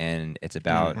Scandival, and it's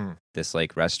about Mhm. this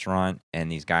like restaurant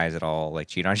and these guys that all like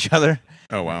cheat on each other.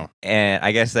 Oh wow. And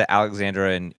I guess that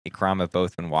Alexandra and Ikram have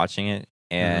both been watching it,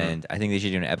 and I think they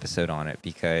should do an episode on it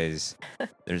because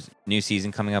there's new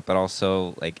season coming up, but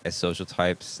also like as social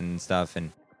types and stuff.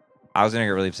 And I was gonna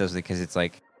get really obsessed with it because it's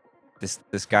like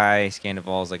this guy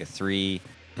Scandival is like a 3,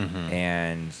 Mm-hmm.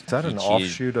 and Is that he an cheated-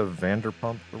 offshoot of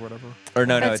Vanderpump or whatever? Or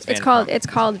no, it's Vanderpump.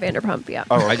 called Vanderpump. Yeah.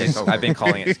 Oh, I've been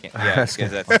calling it because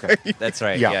that's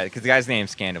right. Yeah. Yeah, because the guy's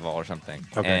name's Scandival or something.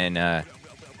 Okay. And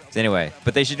so anyway,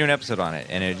 but they should do an episode on it,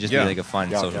 and it'd just Yeah. be like a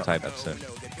fun Yeah, social yeah. type episode.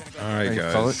 All right, Hey,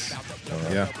 guys. fellas.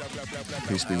 Yeah.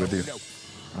 Peace be with you.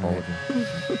 All of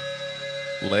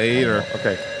you. Later.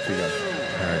 Okay. See you guys.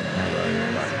 All right.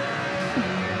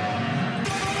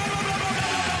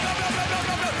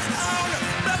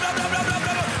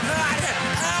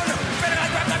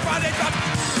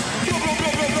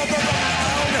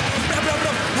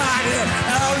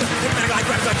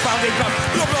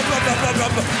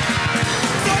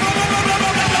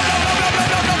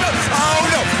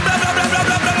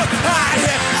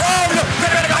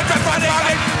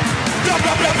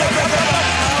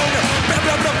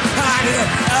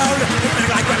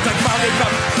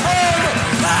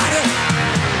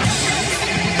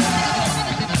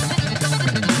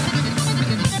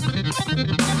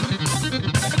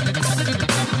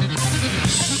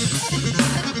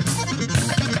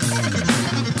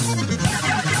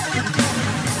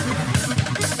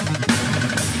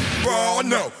 Raw,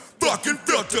 no, fucking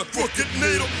filter, crooked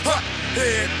needle, hot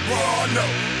head. Raw, no,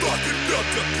 fucking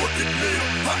filter, crooked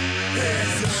needle, hot head.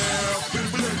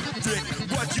 Self-inflicted,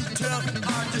 what you tell, I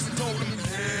just told them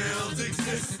hell's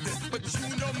existence. But you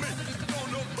know me, don't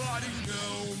nobody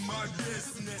know my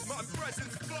business. My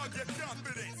presence, plug your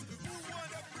confidence.